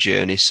on that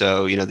journey.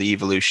 So, the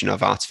evolution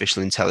of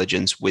artificial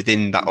intelligence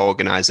within that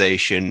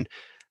organization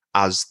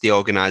as the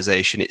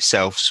organization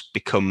itself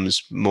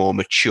becomes more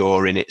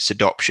mature in its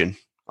adoption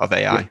of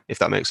AI, if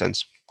that makes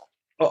sense.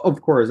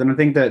 Of course. And I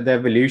think that the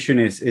evolution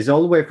is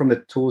all the way from the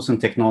tools and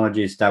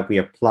technologies that we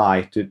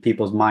apply to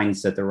people's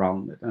mindset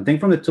around it. I think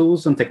from the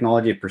tools and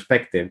technology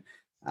perspective,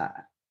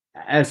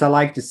 as I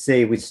like to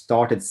say, we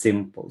started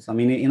simple. So, I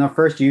mean, in our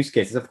first use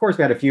cases, of course,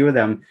 we had a few of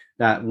them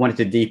that wanted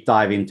to deep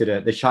dive into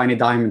the shiny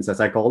diamonds,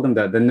 as I call them,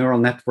 the neural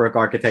network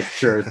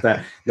architectures,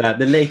 the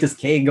latest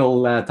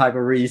Kaggle type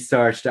of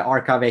research, the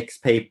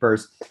ArchiveX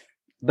papers,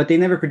 but they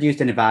never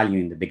produced any value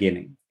in the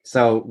beginning.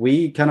 So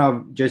we kind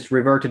of just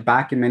reverted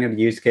back in many of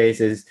the use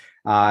cases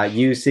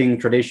using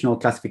traditional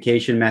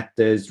classification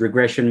methods,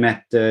 regression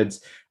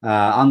methods,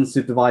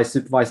 unsupervised,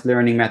 supervised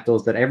learning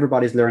methods that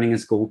everybody's learning in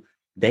school.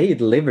 They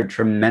delivered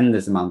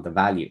tremendous amount of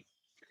value.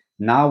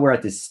 Now we're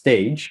at this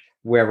stage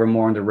where we're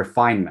more on the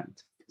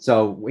refinement.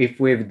 So if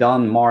we've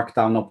done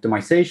markdown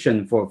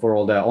optimization for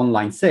all the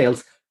online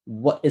sales,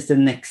 what is the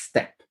next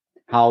step?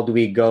 How do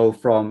we go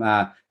from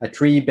a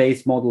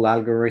tree-based model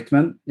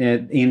algorithm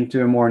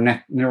into a more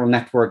neural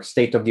network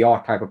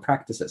state-of-the-art type of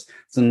practices?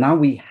 So now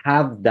we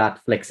have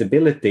that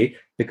flexibility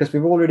because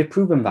we've already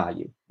proven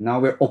value. Now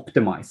we're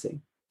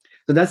optimizing.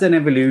 So that's an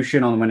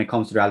evolution on when it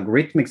comes to the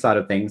algorithmic side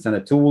of things and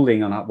the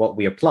tooling on what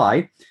we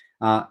apply.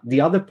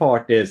 The other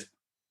part is,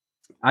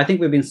 I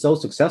think we've been so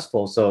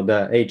successful. So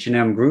the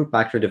H&M Group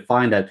actually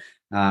defined that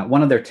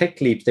one of their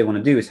tech leaps they want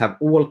to do is have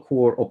all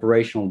core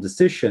operational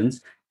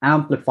decisions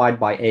amplified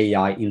by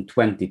AI in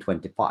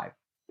 2025.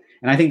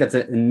 And I think that's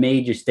a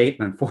major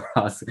statement for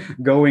us,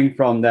 going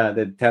from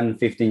the 10,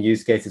 15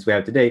 use cases we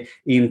have today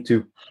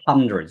into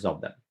hundreds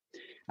of them.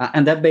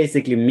 And that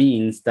basically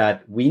means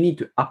that we need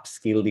to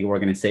upskill the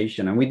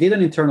organization. And we did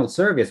an internal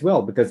survey as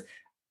well, because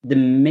the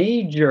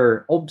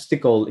major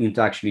obstacle into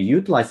actually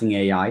utilizing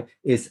AI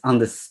is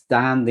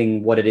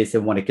understanding what it is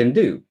and what it can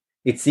do.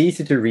 It's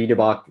easy to read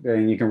about,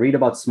 and you can read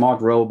about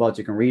smart robots,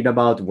 you can read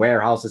about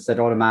warehouses that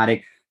are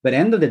automatic. But at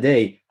the end of the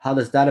day, how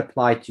does that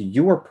apply to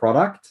your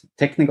product,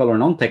 technical or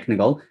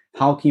non-technical?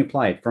 How can you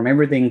apply it? From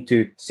everything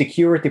to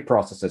security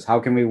processes, how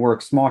can we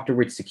work smarter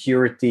with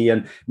security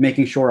and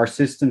making sure our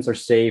systems are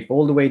safe,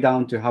 all the way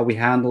down to how we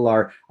handle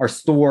our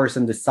stores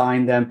and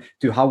design them,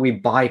 to how we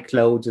buy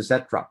clothes,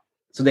 etc.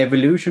 So the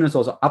evolution is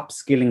also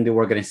upskilling the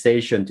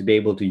organization to be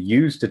able to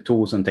use the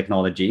tools and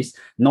technologies,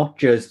 not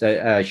just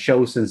a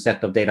chosen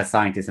set of data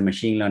scientists and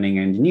machine learning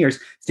engineers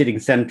sitting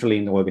centrally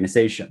in the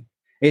organization.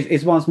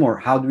 It's once more,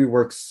 how do we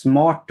work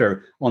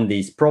smarter on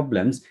these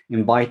problems,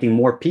 inviting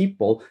more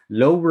people,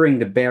 lowering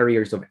the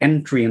barriers of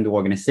entry in the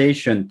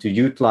organization to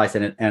utilize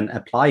and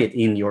apply it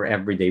in your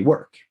everyday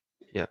work.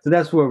 Yeah. So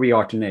that's where we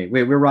are today.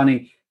 We're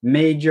running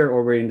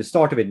we're in the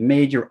start of it,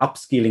 major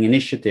upskilling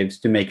initiatives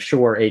to make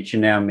sure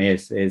H&M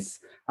is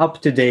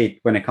up to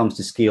date when it comes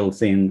to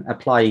skills in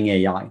applying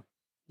AI.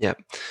 Yeah.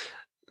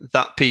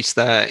 That piece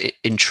there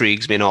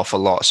intrigues me an awful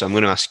lot. So I'm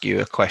going to ask you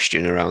a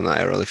question around that,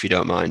 Errol, if you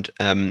don't mind.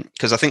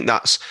 Because I think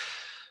that's,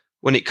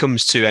 when it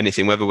comes to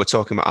anything, whether we're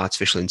talking about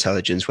artificial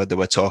intelligence, whether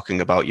we're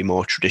talking about your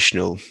more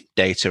traditional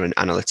data and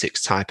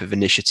analytics type of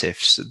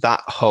initiatives,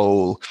 that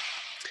whole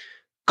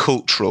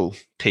cultural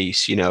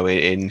piece,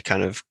 in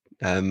kind of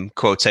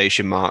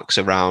quotation marks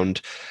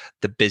around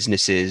the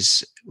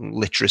business's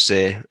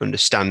literacy,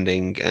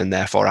 understanding, and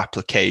therefore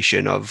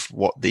application of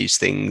what these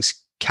things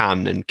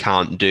can and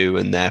can't do,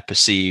 and their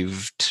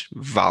perceived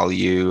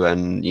value,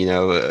 and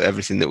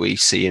everything that we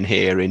see and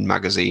hear in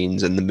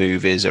magazines and the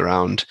movies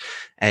around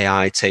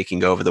AI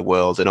taking over the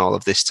world and all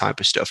of this type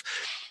of stuff.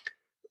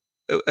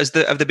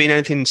 Have there been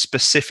anything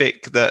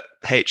specific that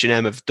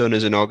H&M have done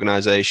as an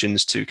organization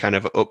to kind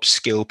of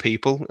upskill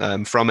people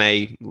from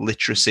a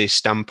literacy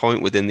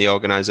standpoint within the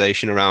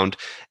organization around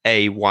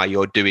A, why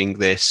you're doing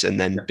this, and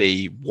then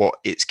B, what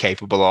it's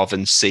capable of,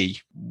 and C,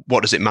 what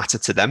does it matter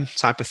to them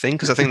type of thing?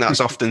 Because I think that's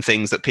often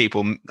things that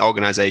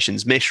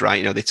organizations miss,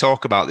 right? They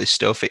talk about this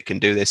stuff, it can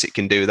do this, it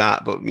can do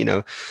that, but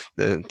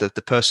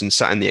the person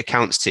sat in the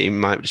accounts team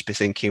might just be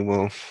thinking,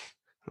 well,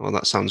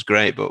 that sounds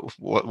great, but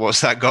what's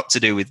that got to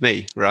do with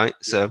me, right?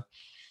 So,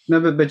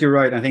 no, but you're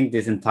right. I think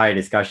this entire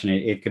discussion,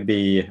 it could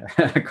be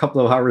a couple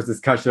of hours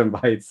discussion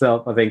by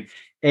itself. I think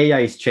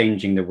AI is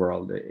changing the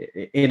world.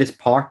 It is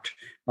part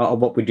of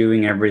what we're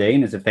doing every day,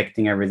 and it's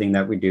affecting everything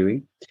that we're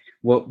doing.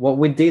 What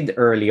we did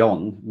early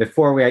on,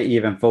 before we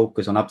even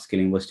focus on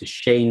upskilling, was to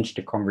change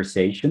the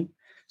conversation.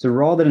 So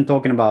rather than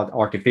talking about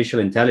artificial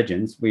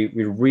intelligence, we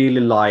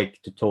really like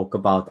to talk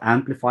about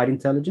amplified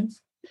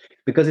intelligence.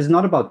 Because it's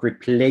not about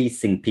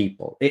replacing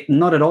people,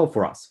 not at all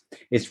for us.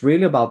 It's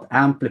really about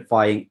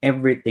amplifying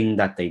everything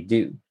that they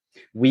do.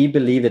 We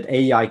believe that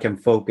AI can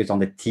focus on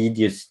the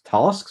tedious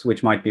tasks,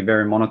 which might be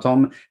very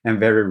monotone and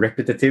very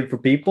repetitive for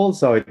people.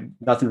 So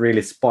it doesn't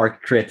really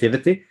spark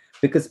creativity,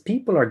 because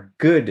people are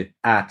good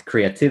at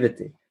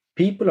creativity.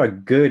 People are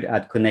good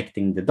at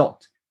connecting the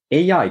dots.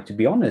 AI, to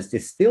be honest,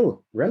 is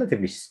still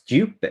relatively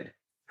stupid.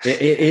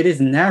 It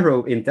is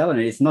narrow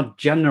intelligence. It's not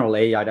general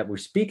AI that we're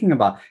speaking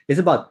about. It's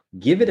about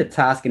give it a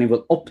task and it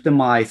will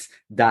optimize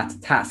that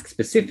task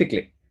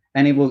specifically.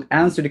 And it will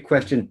answer the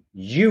question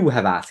you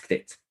have asked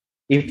it.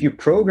 If you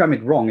program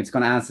it wrong, it's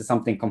going to answer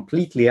something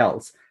completely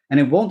else. And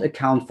it won't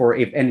account for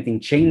if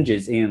anything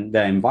changes in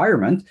the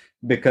environment,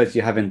 because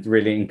you haven't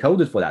really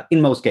encoded for that.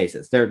 In most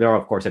cases, there are,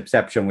 of course,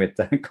 exceptions with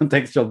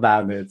contextual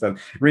boundaries and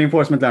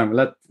reinforcement learning.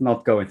 Let's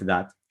not go into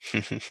that.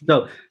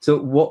 So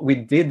what we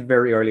did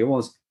very early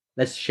was,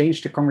 let's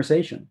change the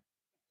conversation.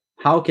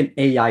 How can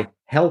AI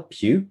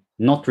help you,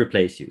 not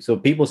replace you? So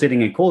people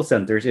sitting in call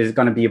centers, is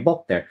going to be a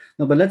bot there.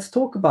 No, but let's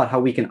talk about how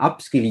we can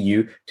upskill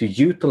you to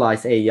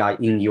utilize AI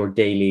in your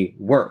daily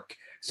work,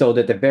 so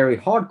that the very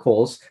hard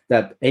calls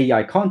that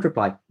AI can't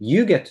reply,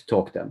 you get to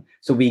talk to them.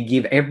 So we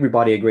give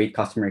everybody a great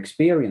customer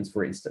experience,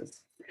 for instance.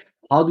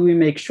 How do we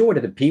make sure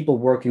that the people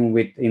working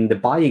in the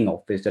buying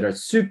office that are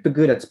super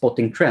good at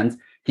spotting trends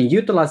can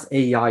utilize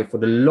AI for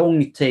the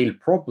long tail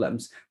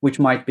problems, which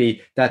might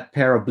be that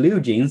pair of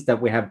blue jeans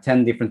that we have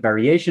 10 different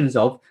variations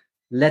of?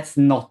 Let's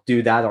not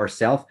do that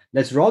ourselves.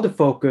 Let's rather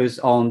focus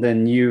on the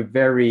new,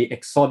 very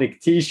exotic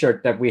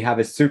t-shirt that we have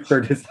a super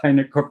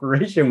designer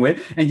corporation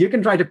with. And you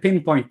can try to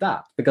pinpoint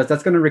that, because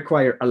that's going to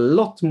require a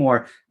lot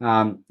more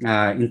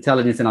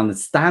intelligence and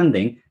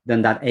understanding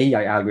than that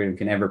AI algorithm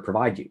can ever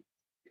provide you.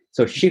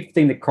 So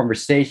shifting the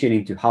conversation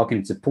into how can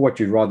it support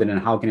you rather than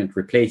how can it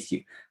replace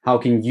you? How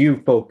can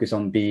you focus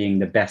on being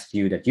the best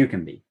you that you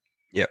can be?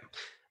 Yeah.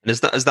 And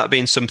has that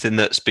been something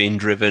that's been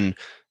driven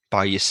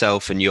by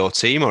yourself and your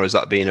team, or has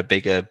that been a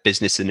bigger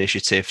business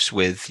initiatives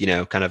with,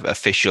 kind of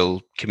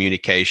official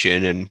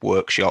communication and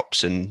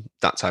workshops and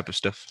that type of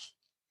stuff?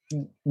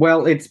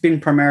 Well, it's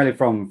been primarily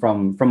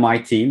from my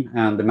team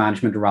and the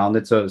management around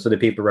it. So the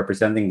people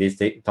representing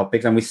these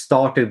topics, and we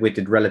started with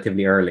it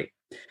relatively early.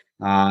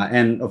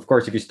 And of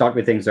course, if you start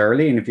with things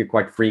early and if you're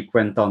quite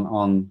frequent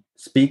on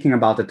speaking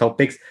about the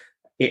topics,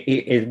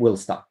 it will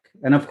stuck.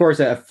 And of course,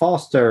 a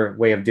faster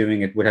way of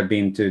doing it would have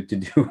been to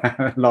do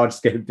a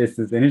large-scale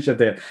business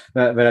initiative.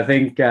 But I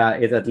think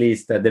it's at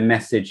least the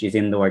message is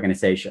in the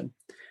organization.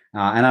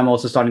 And I'm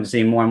also starting to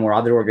see more and more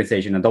other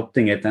organizations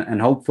adopting it.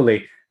 And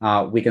hopefully,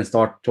 we can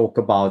start talk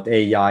about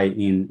AI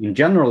in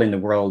general in the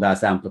world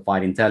as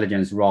amplified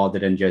intelligence rather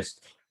than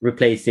just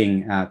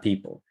replacing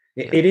people.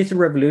 It is a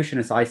revolution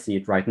as I see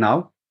it right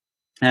now.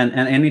 And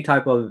any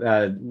type of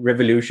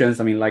revolutions,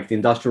 I mean, like the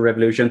Industrial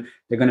Revolution,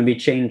 they're going to be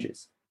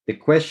changes. The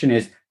question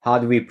is, how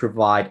do we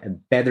provide a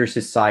better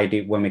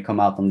society when we come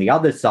out on the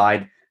other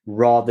side,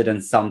 rather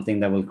than something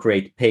that will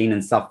create pain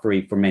and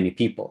suffering for many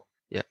people?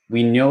 Yeah.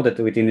 We know that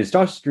with the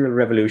industrial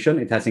revolution,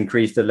 it has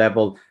increased the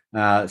level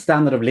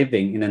standard of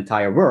living in the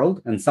entire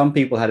world. And some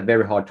people had a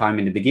very hard time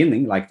in the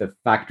beginning, like the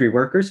factory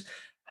workers.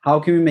 How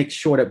can we make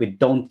sure that we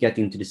don't get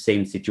into the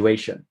same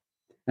situation?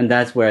 And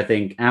that's where I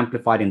think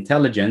amplified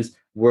intelligence,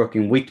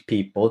 working with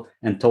people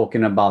and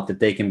talking about that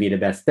they can be the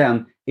best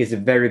them, is a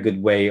very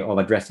good way of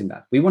addressing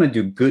that. We want to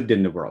do good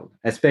in the world,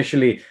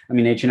 especially, I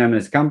mean, H&M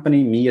as a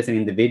company, me as an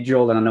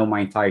individual, and I know my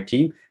entire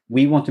team,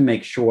 we want to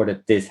make sure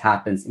that this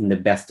happens in the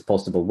best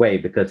possible way,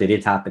 because it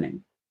is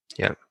happening.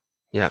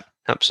 Yeah,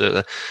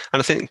 absolutely.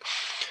 And I think,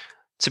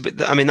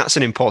 that's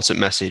an important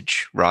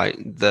message, right?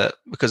 That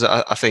because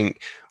I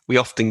think we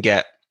often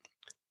get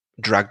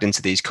dragged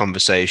into these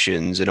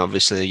conversations, and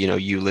obviously,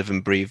 you live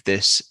and breathe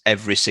this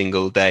every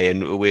single day,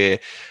 and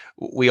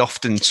we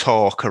often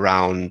talk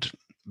around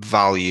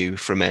value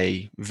from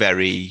a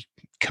very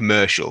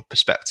commercial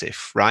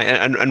perspective, right?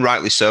 And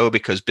rightly so,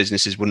 because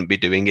businesses wouldn't be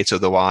doing it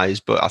otherwise.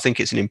 But I think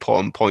it's an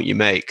important point you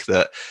make,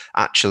 that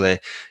actually,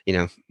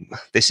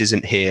 this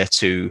isn't here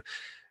to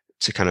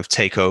kind of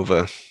take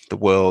over the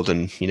world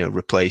and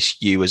replace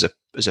you as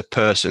a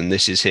person.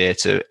 This is here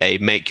to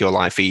make your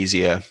life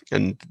easier,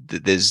 and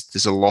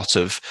there's a lot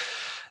of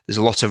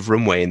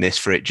runway in this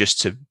for it just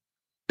to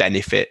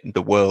benefit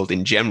the world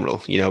in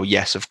general.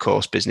 Yes, of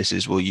course,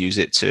 businesses will use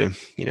it to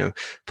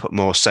put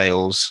more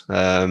sales,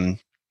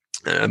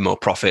 more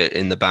profit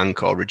in the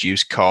bank, or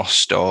reduce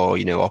cost, or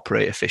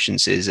operate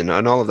efficiencies and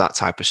all of that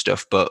type of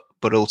stuff. But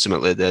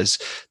ultimately, there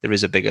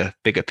is a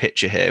bigger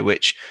picture here,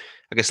 which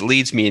I guess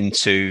leads me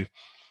into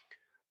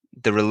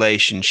the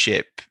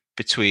relationship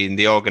between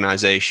the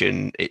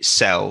organization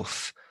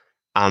itself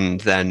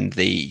and then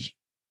the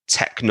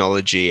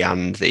technology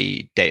and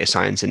the data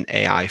science and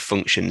AI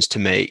functions to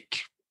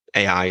make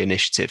AI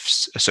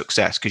initiatives a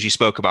success. Because you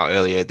spoke about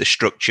earlier the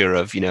structure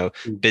of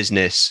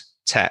business,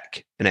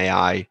 tech, and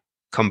AI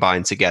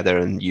combined together,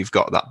 and you've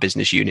got that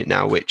business unit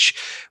now, which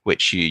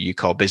you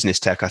call business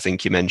tech, I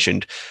think you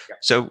mentioned. Yeah.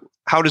 So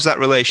how does that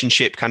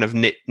relationship kind of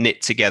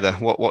knit together?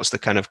 What's the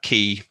kind of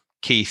key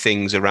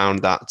things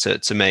around that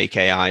to make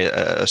AI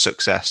a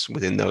success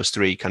within those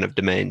three kind of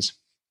domains?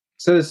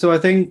 So I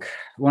think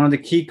one of the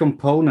key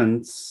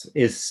components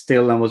is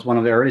still, and was one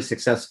of the early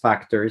success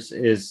factors,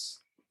 is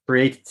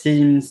create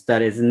teams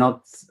that is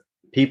not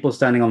people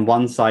standing on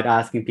one side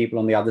asking people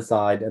on the other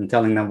side and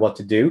telling them what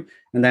to do,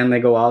 and then they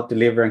go out,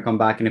 deliver, and come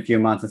back in a few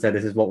months and say,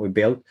 this is what we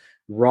built.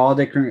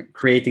 Rather,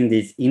 creating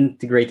these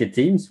integrated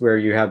teams where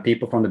you have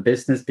people from the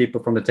business,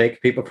 people from the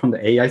tech, people from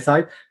the AI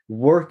side,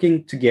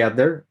 working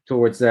together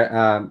towards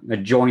a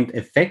joint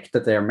effect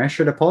that they are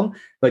measured upon,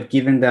 but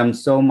giving them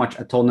so much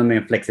autonomy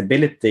and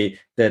flexibility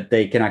that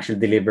they can actually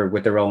deliver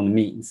with their own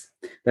means.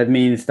 That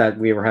means that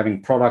we were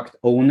having product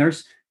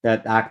owners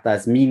that act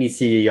as mini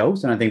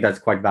CEOs, and I think that's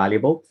quite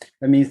valuable.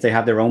 That means they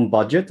have their own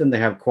budget and they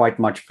have quite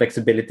much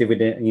flexibility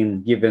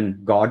within given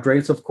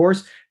guardrails, of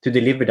course, to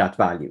deliver that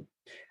value.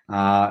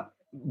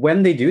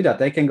 When they do that,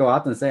 they can go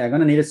out and say, I'm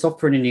going to need a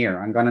software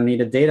engineer, I'm going to need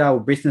a data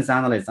or business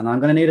analyst, and I'm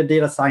going to need a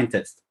data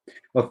scientist.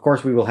 Of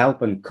course, we will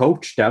help and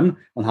coach them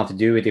on how to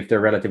do it if they're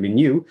relatively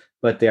new,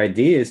 but the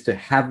idea is to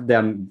have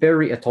them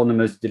very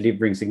autonomous,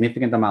 delivering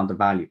significant amount of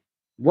value.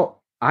 What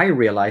I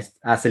realized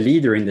as a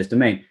leader in this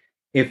domain,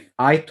 if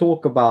I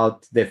talk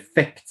about the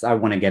effects I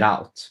want to get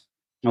out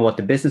and what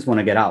the business want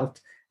to get out,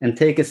 and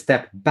take a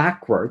step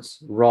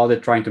backwards rather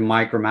trying to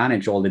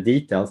micromanage all the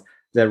details,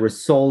 the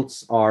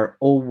results are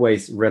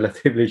always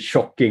relatively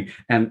shocking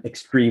and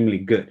extremely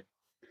good.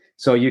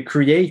 So you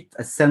create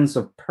a sense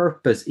of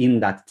purpose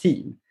in that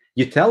team.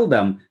 You tell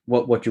them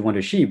what you want to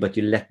achieve, but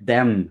you let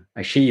them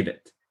achieve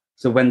it.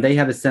 So when they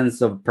have a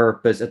sense of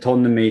purpose,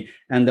 autonomy,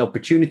 and the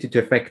opportunity to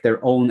affect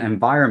their own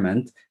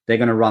environment, they're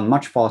going to run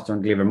much faster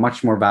and deliver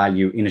much more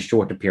value in a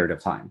shorter period of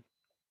time.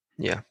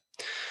 Yeah.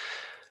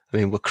 I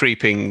mean, we're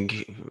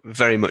creeping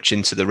very much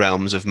into the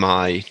realms of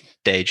my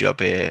day job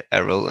here,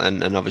 Errol,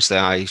 and obviously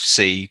I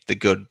see the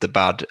good, the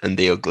bad, and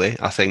the ugly.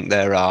 I think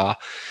there are,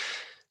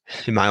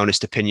 in my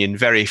honest opinion,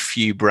 very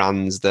few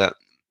brands that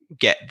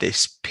get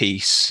this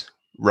piece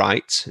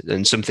right.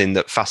 And something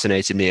that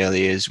fascinated me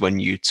earlier is when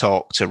you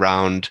talked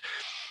around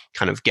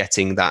kind of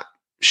getting that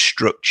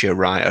structure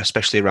right,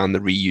 especially around the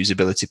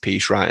reusability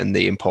piece, right, and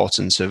the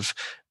importance of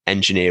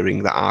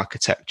engineering that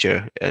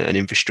architecture and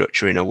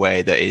infrastructure in a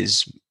way that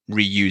is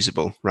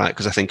reusable, right?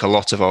 Because I think a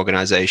lot of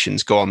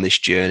organizations go on this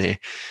journey,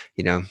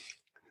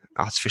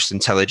 artificial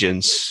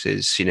intelligence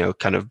is,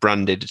 kind of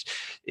branded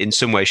in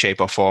some way,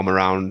 shape or form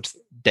around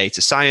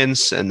data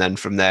science. And then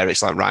from there,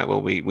 it's like, right,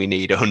 well, we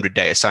need 100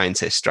 data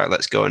scientists, right?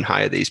 Let's go and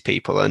hire these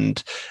people.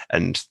 And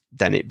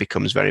then it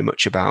becomes very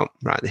much about,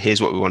 right,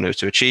 here's what we want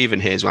to achieve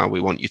and here's why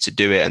we want you to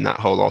do it. And that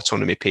whole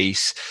autonomy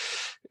piece,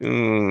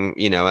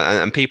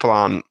 and people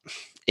aren't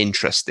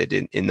interested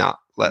in that,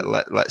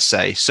 let's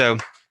say. So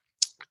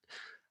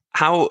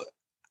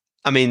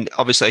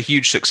obviously a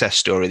huge success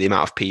story, the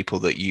amount of people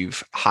that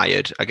you've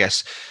hired. I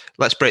guess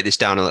let's break this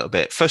down a little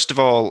bit. First of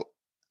all,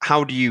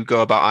 how do you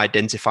go about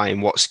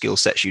identifying what skill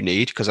sets you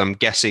need? Because I'm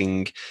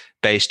guessing,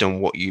 based on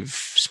what you've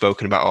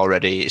spoken about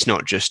already, it's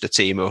not just a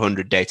team of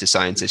 100 data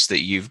scientists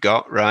that you've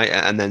got, right?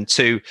 And then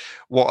two,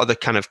 what are the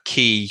kind of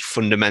key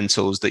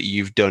fundamentals that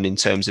you've done in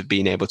terms of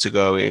being able to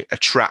go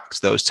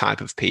attract those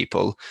type of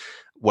people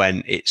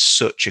when it's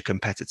such a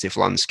competitive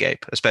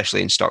landscape,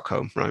 especially in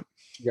Stockholm, right?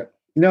 Yeah.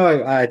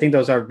 No, I think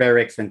those are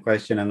very excellent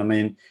questions. And I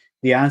mean,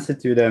 the answer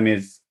to them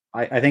is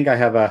I think I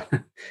have a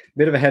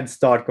bit of a head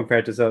start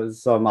compared to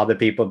some other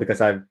people because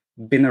I've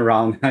been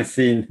around and I've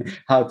seen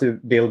how to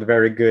build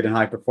very good and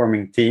high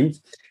performing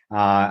teams.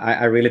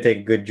 I really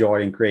take good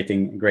joy in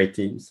creating great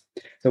teams.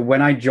 So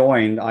when I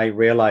joined, I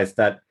realized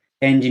that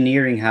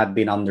engineering had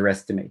been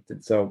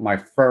underestimated. So my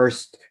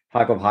first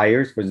type of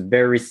hires was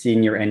very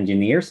senior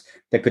engineers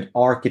that could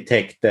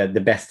architect the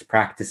best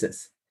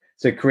practices.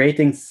 So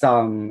creating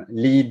some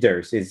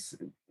leaders is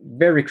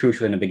very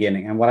crucial in the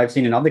beginning. And what I've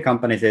seen in other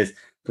companies is,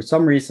 for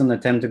some reason, they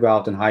tend to go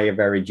out and hire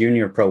very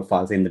junior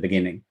profiles in the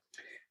beginning.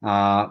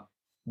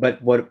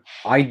 But what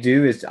I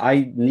do is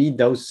I need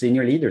those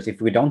senior leaders.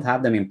 If we don't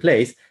have them in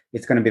place,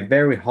 it's going to be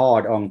very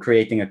hard on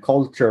creating a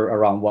culture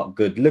around what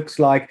good looks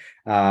like,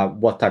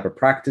 what type of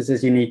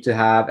practices you need to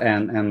have,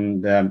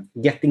 and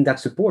getting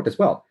that support as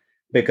well.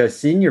 Because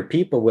senior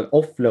people will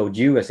offload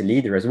you as a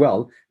leader as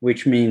well,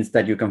 which means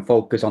that you can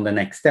focus on the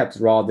next steps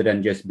rather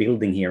than just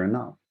building here and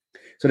now.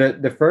 So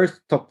the first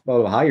top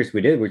of hires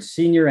we did were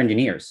senior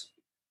engineers.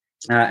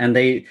 And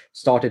they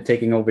started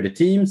taking over the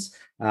teams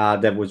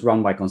that was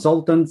run by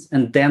consultants.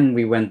 And then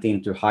we went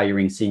into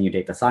hiring senior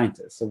data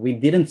scientists. So we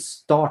didn't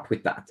start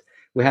with that.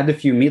 We had a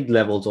few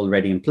mid-levels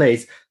already in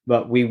place,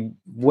 but we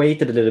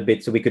waited a little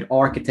bit so we could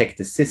architect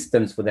the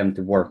systems for them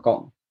to work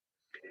on.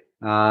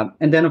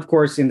 And then, of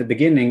course, in the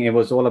beginning, it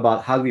was all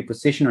about how do we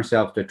position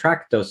ourselves to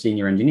attract those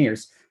senior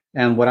engineers.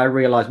 And what I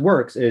realized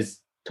works is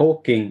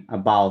talking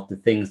about the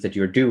things that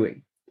you're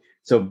doing.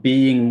 So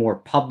being more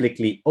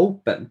publicly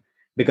open,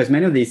 because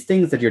many of these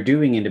things that you're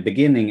doing in the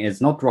beginning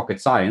is not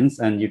rocket science,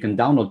 and you can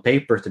download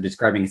papers to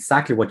describing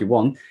exactly what you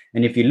want.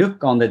 And if you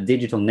look on the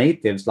digital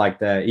natives like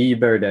the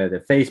Uber,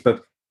 the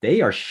Facebook,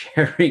 they are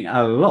sharing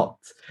a lot.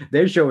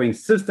 They're showing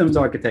systems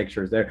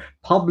architectures. They're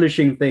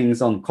publishing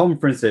things on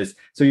conferences.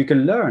 So you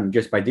can learn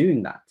just by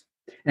doing that.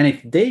 And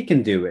if they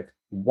can do it,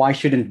 why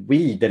shouldn't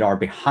we that are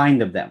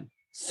behind of them?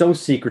 So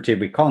secretive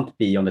we can't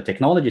be on the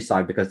technology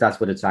side because that's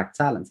what attracts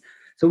talents.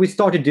 So we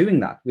started doing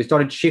that. We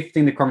started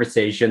shifting the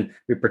conversation.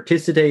 We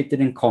participated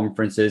in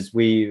conferences.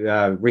 We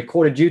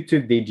recorded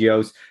YouTube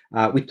videos.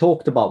 We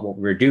talked about what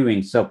we were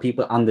doing so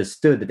people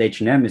understood that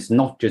H&M is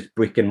not just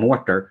brick and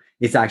mortar.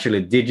 It's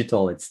actually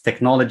digital. It's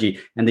technology.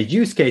 And the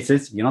use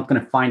cases, you're not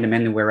going to find them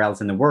anywhere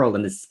else in the world.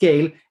 And the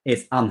scale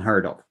is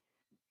unheard of.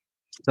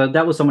 So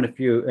that was some of the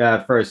few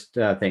first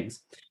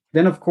things.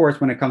 Then, of course,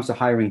 when it comes to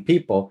hiring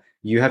people,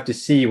 you have to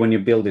see when you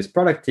build these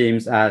product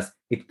teams as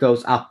it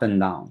goes up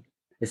and down.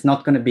 It's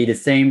not going to be the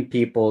same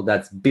people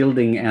that's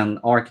building and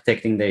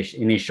architecting the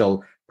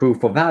initial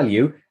proof of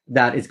value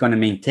that is going to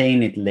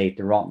maintain it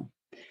later on.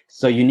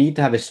 So you need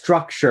to have a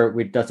structure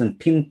which doesn't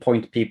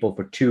pinpoint people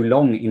for too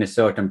long in a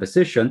certain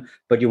position,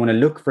 but you want to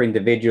look for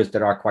individuals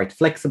that are quite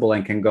flexible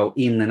and can go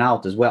in and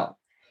out as well.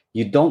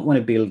 You don't want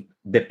to build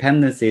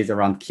dependencies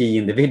around key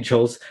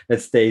individuals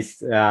that stays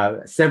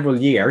several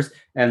years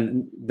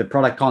and the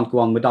product can't go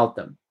on without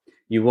them.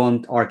 You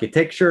want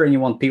architecture and you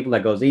want people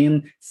that goes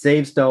in,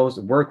 saves those,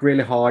 work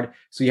really hard.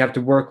 So you have to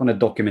work on the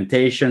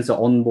documentation. So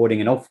onboarding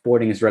and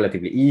offboarding is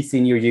relatively easy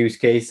in your use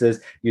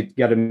cases. You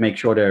got to make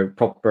sure there are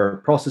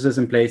proper processes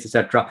in place,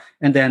 etc.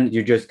 And then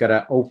you just got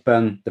to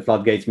open the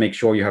floodgates, make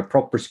sure you have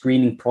proper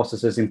screening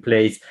processes in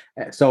place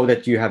so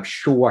that you have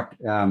short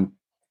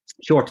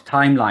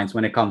timelines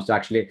when it comes to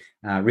actually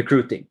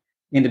recruiting.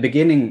 In the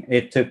beginning,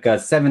 it took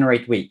 7 or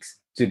 8 weeks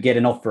to get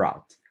an offer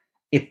out.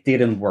 It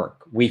didn't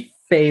work. We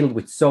failed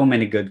with so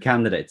many good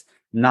candidates.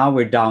 Now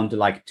we're down to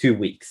like 2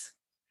 weeks.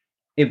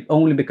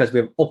 Only because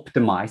we've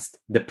optimized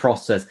the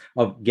process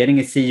of getting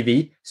a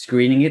CV,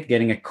 screening it,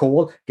 getting a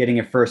call, getting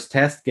a first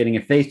test, getting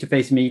a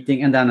face-to-face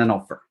meeting, and then an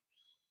offer.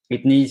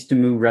 It needs to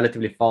move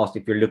relatively fast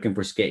if you're looking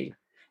for scale.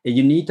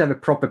 You need to have a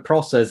proper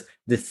process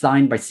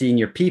designed by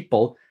senior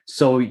people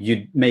so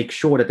you make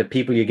sure that the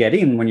people you get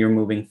in when you're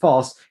moving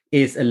fast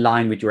is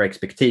aligned with your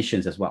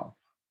expectations as well.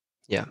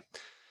 Yeah.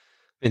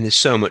 And there's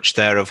so much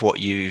there of what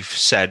you've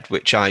said,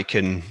 which I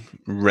can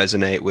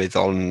resonate with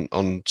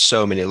on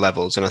so many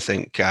levels. And I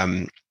think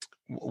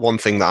one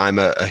thing that I'm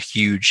a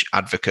huge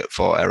advocate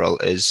for, Errol,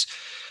 is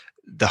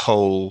the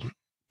whole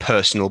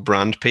personal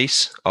brand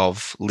piece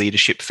of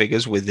leadership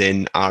figures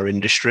within our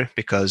industry,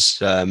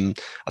 because I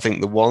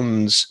think the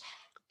ones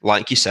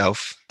like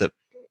yourself that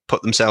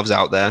put themselves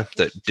out there,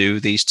 that do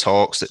these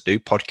talks, that do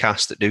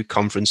podcasts, that do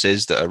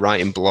conferences, that are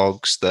writing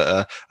blogs, that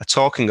are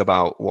talking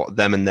about what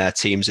them and their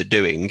teams are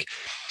doing,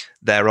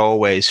 they're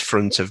always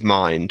front of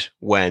mind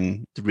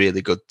when the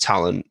really good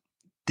talent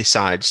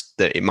decides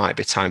that it might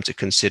be time to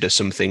consider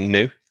something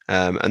new.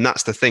 And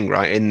that's the thing,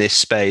 right? In this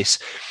space,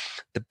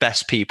 the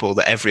best people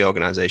that every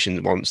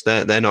organization wants.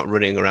 They're not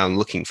running around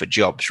looking for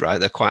jobs, right?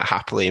 They're quite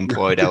happily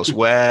employed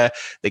elsewhere.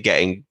 They're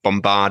getting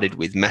bombarded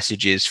with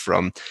messages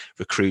from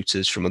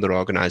recruiters from other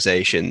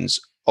organizations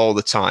all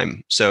the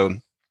time. So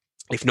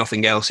if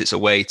nothing else, it's a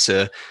way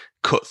to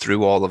cut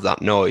through all of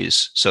that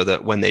noise so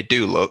that when they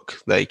do look,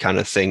 they kind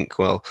of think,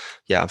 well,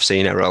 yeah, I've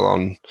seen Errol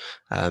on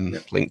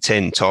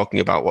LinkedIn talking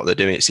about what they're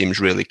doing. It seems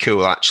really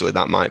cool. Actually,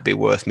 that might be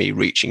worth me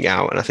reaching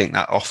out. And I think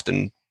that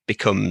often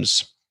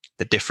becomes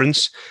the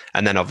difference.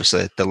 And then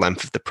obviously the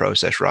length of the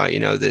process, right?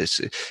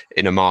 There's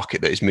in a market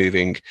that is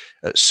moving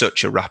at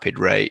such a rapid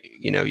rate,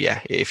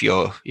 if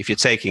you're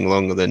taking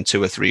longer than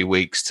 2 or 3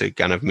 weeks to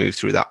kind of move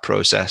through that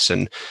process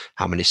and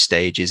how many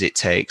stages it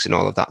takes and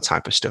all of that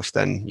type of stuff,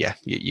 then yeah,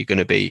 you're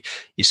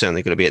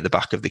certainly going to be at the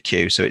back of the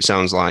queue. So it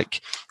sounds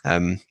like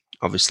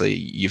obviously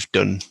you've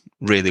done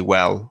really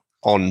well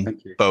on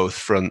both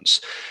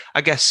fronts.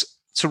 I guess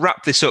to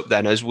wrap this up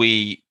then, as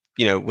we're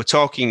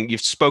talking,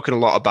 you've spoken a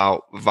lot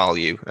about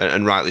value,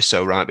 and rightly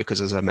so, right?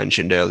 Because as I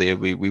mentioned earlier,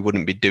 we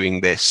wouldn't be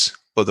doing this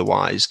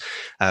otherwise.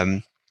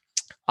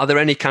 Are there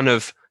any kind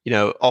of,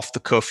 off the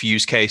cuff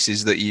use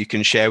cases that you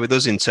can share with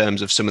us in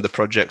terms of some of the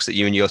projects that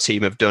you and your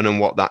team have done and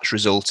what that's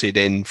resulted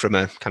in from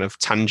a kind of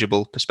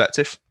tangible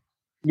perspective?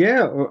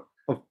 Yeah,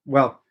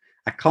 well,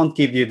 I can't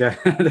give you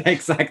the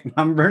exact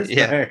numbers.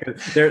 Yeah.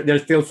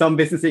 There's still some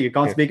businesses you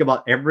can't speak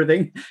about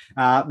everything.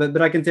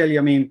 But I can tell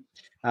you,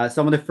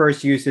 some of the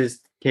first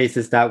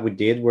cases that we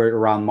did were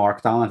around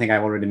Markdown. I think I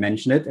already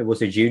mentioned it. It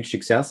was a huge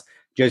success.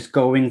 Just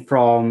going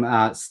from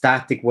a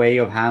static way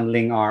of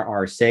handling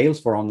our sales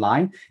for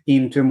online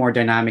into more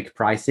dynamic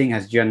pricing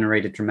has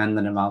generated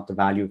tremendous amount of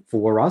value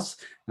for us.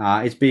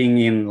 It's being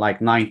in like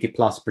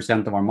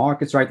 90+% of our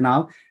markets right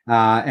now.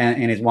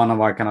 And it's one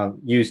of our kind of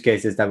use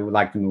cases that we would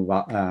like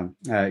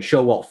to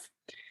show off.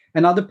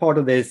 Another part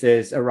of this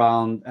is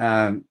around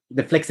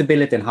the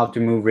flexibility and how to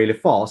move really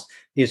fast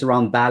is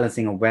around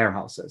balancing of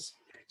warehouses.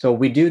 So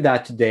we do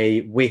that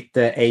today with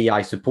the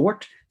AI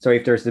support. So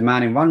if there's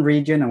demand in one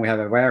region and we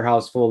have a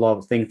warehouse full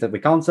of things that we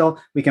can't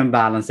sell, we can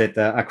balance it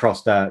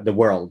across the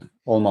world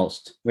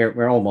almost.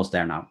 We're almost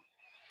there now.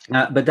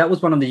 But that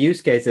was one of the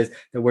use cases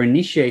that were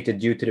initiated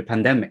due to the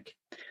pandemic.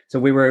 So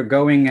we were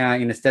going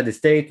in a steady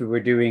state. We were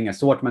doing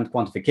assortment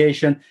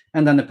quantification,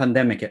 and then the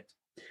pandemic hit.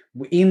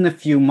 In a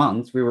few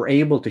months, we were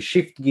able to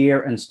shift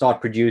gear and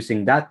start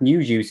producing that new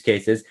use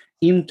cases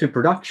into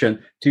production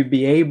to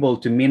be able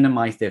to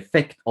minimize the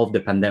effect of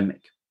the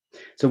pandemic.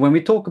 So when we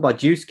talk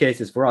about use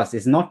cases for us,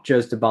 it's not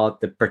just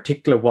about the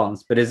particular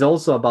ones, but it's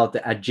also about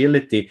the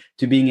agility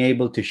to being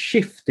able to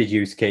shift the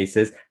use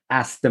cases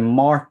as the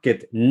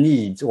market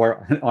needs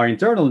or our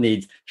internal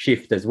needs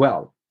shift as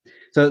well.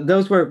 So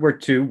those were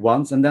two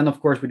ones. And then,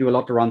 of course, we do a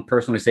lot around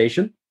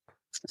personalization.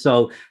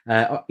 So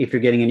if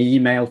you're getting an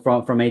email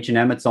from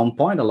H&M at some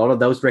point, a lot of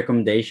those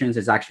recommendations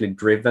is actually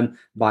driven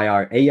by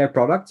our AI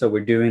product. So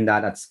we're doing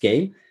that at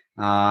scale.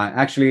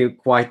 Actually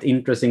quite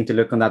interesting to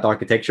look on that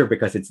architecture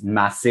because it's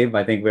massive.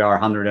 I think we are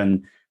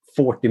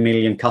 140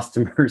 million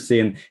customers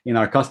in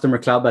our customer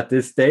club at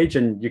this stage.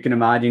 And you can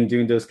imagine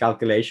doing those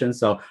calculations.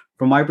 So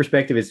from my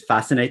perspective, it's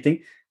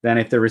fascinating. Then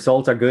if the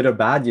results are good or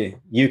bad,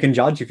 you can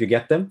judge if you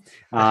get them.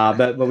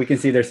 But we can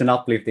see there's an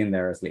uplift in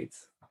there as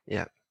leads.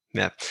 Yeah.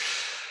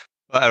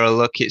 Well, Errol,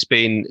 look, it's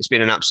been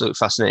an absolute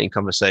fascinating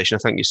conversation. I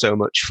thank you so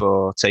much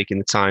for taking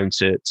the time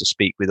to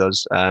speak with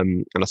us.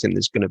 And I think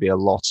there's going to be a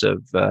lot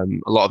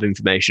of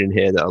information in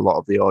here that a lot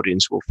of the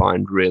audience will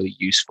find really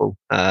useful,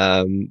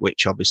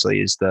 which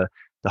obviously is the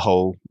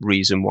whole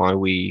reason why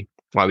we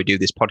do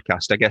this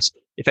podcast. I guess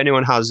if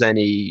anyone has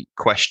any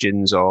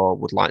questions or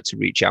would like to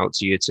reach out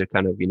to you to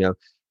kind of,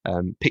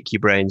 pick your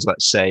brains,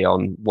 let's say,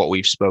 on what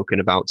we've spoken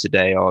about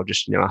today, or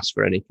just, ask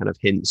for any kind of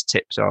hints,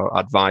 tips or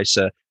advice,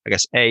 I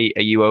guess, A,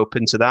 are you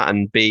open to that?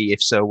 And B,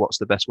 if so, what's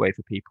the best way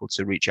for people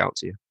to reach out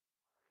to you?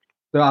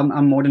 So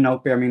I'm more than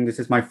open. I mean, this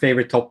is my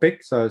favorite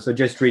topic. So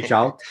just reach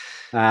out.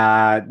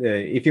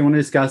 If you want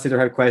to discuss it or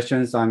have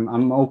questions,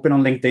 I'm open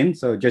on LinkedIn.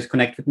 So just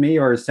connect with me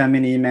or send me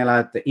an email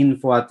at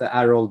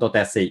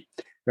info@arroll.se.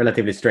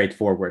 Relatively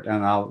straightforward.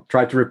 And I'll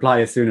try to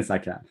reply as soon as I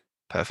can.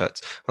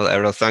 Perfect. Well,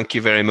 Errol, thank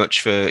you very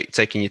much for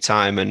taking your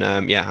time. And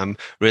I'm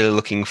really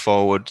looking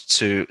forward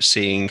to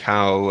seeing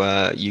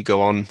how you go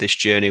on this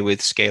journey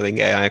with scaling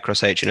AI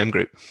across H&M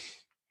Group.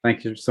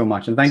 Thank you so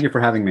much. And thank you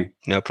for having me.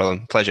 No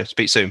problem. Pleasure.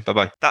 Speak soon.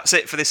 Bye-bye. That's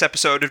it for this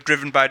episode of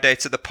Driven by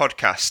Data, the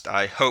podcast.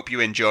 I hope you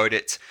enjoyed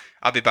it.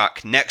 I'll be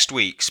back next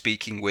week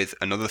speaking with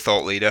another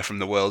thought leader from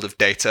the world of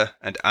data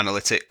and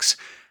analytics.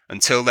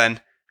 Until then,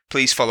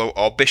 please follow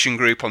Orbition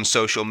Group on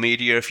social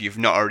media if you've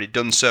not already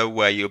done so,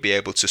 where you'll be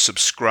able to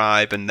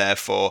subscribe and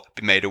therefore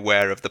be made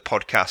aware of the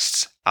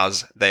podcasts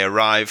as they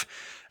arrive.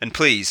 And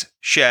please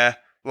share,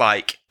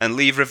 like, and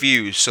leave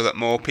reviews so that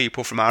more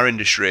people from our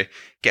industry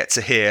get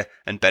to hear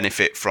and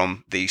benefit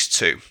from these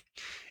too.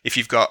 If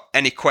you've got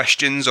any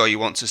questions or you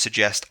want to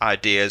suggest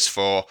ideas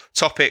for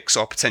topics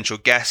or potential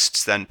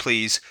guests, then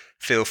please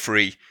feel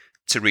free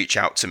to reach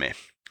out to me.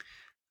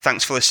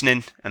 Thanks for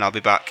listening, and I'll be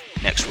back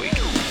next week.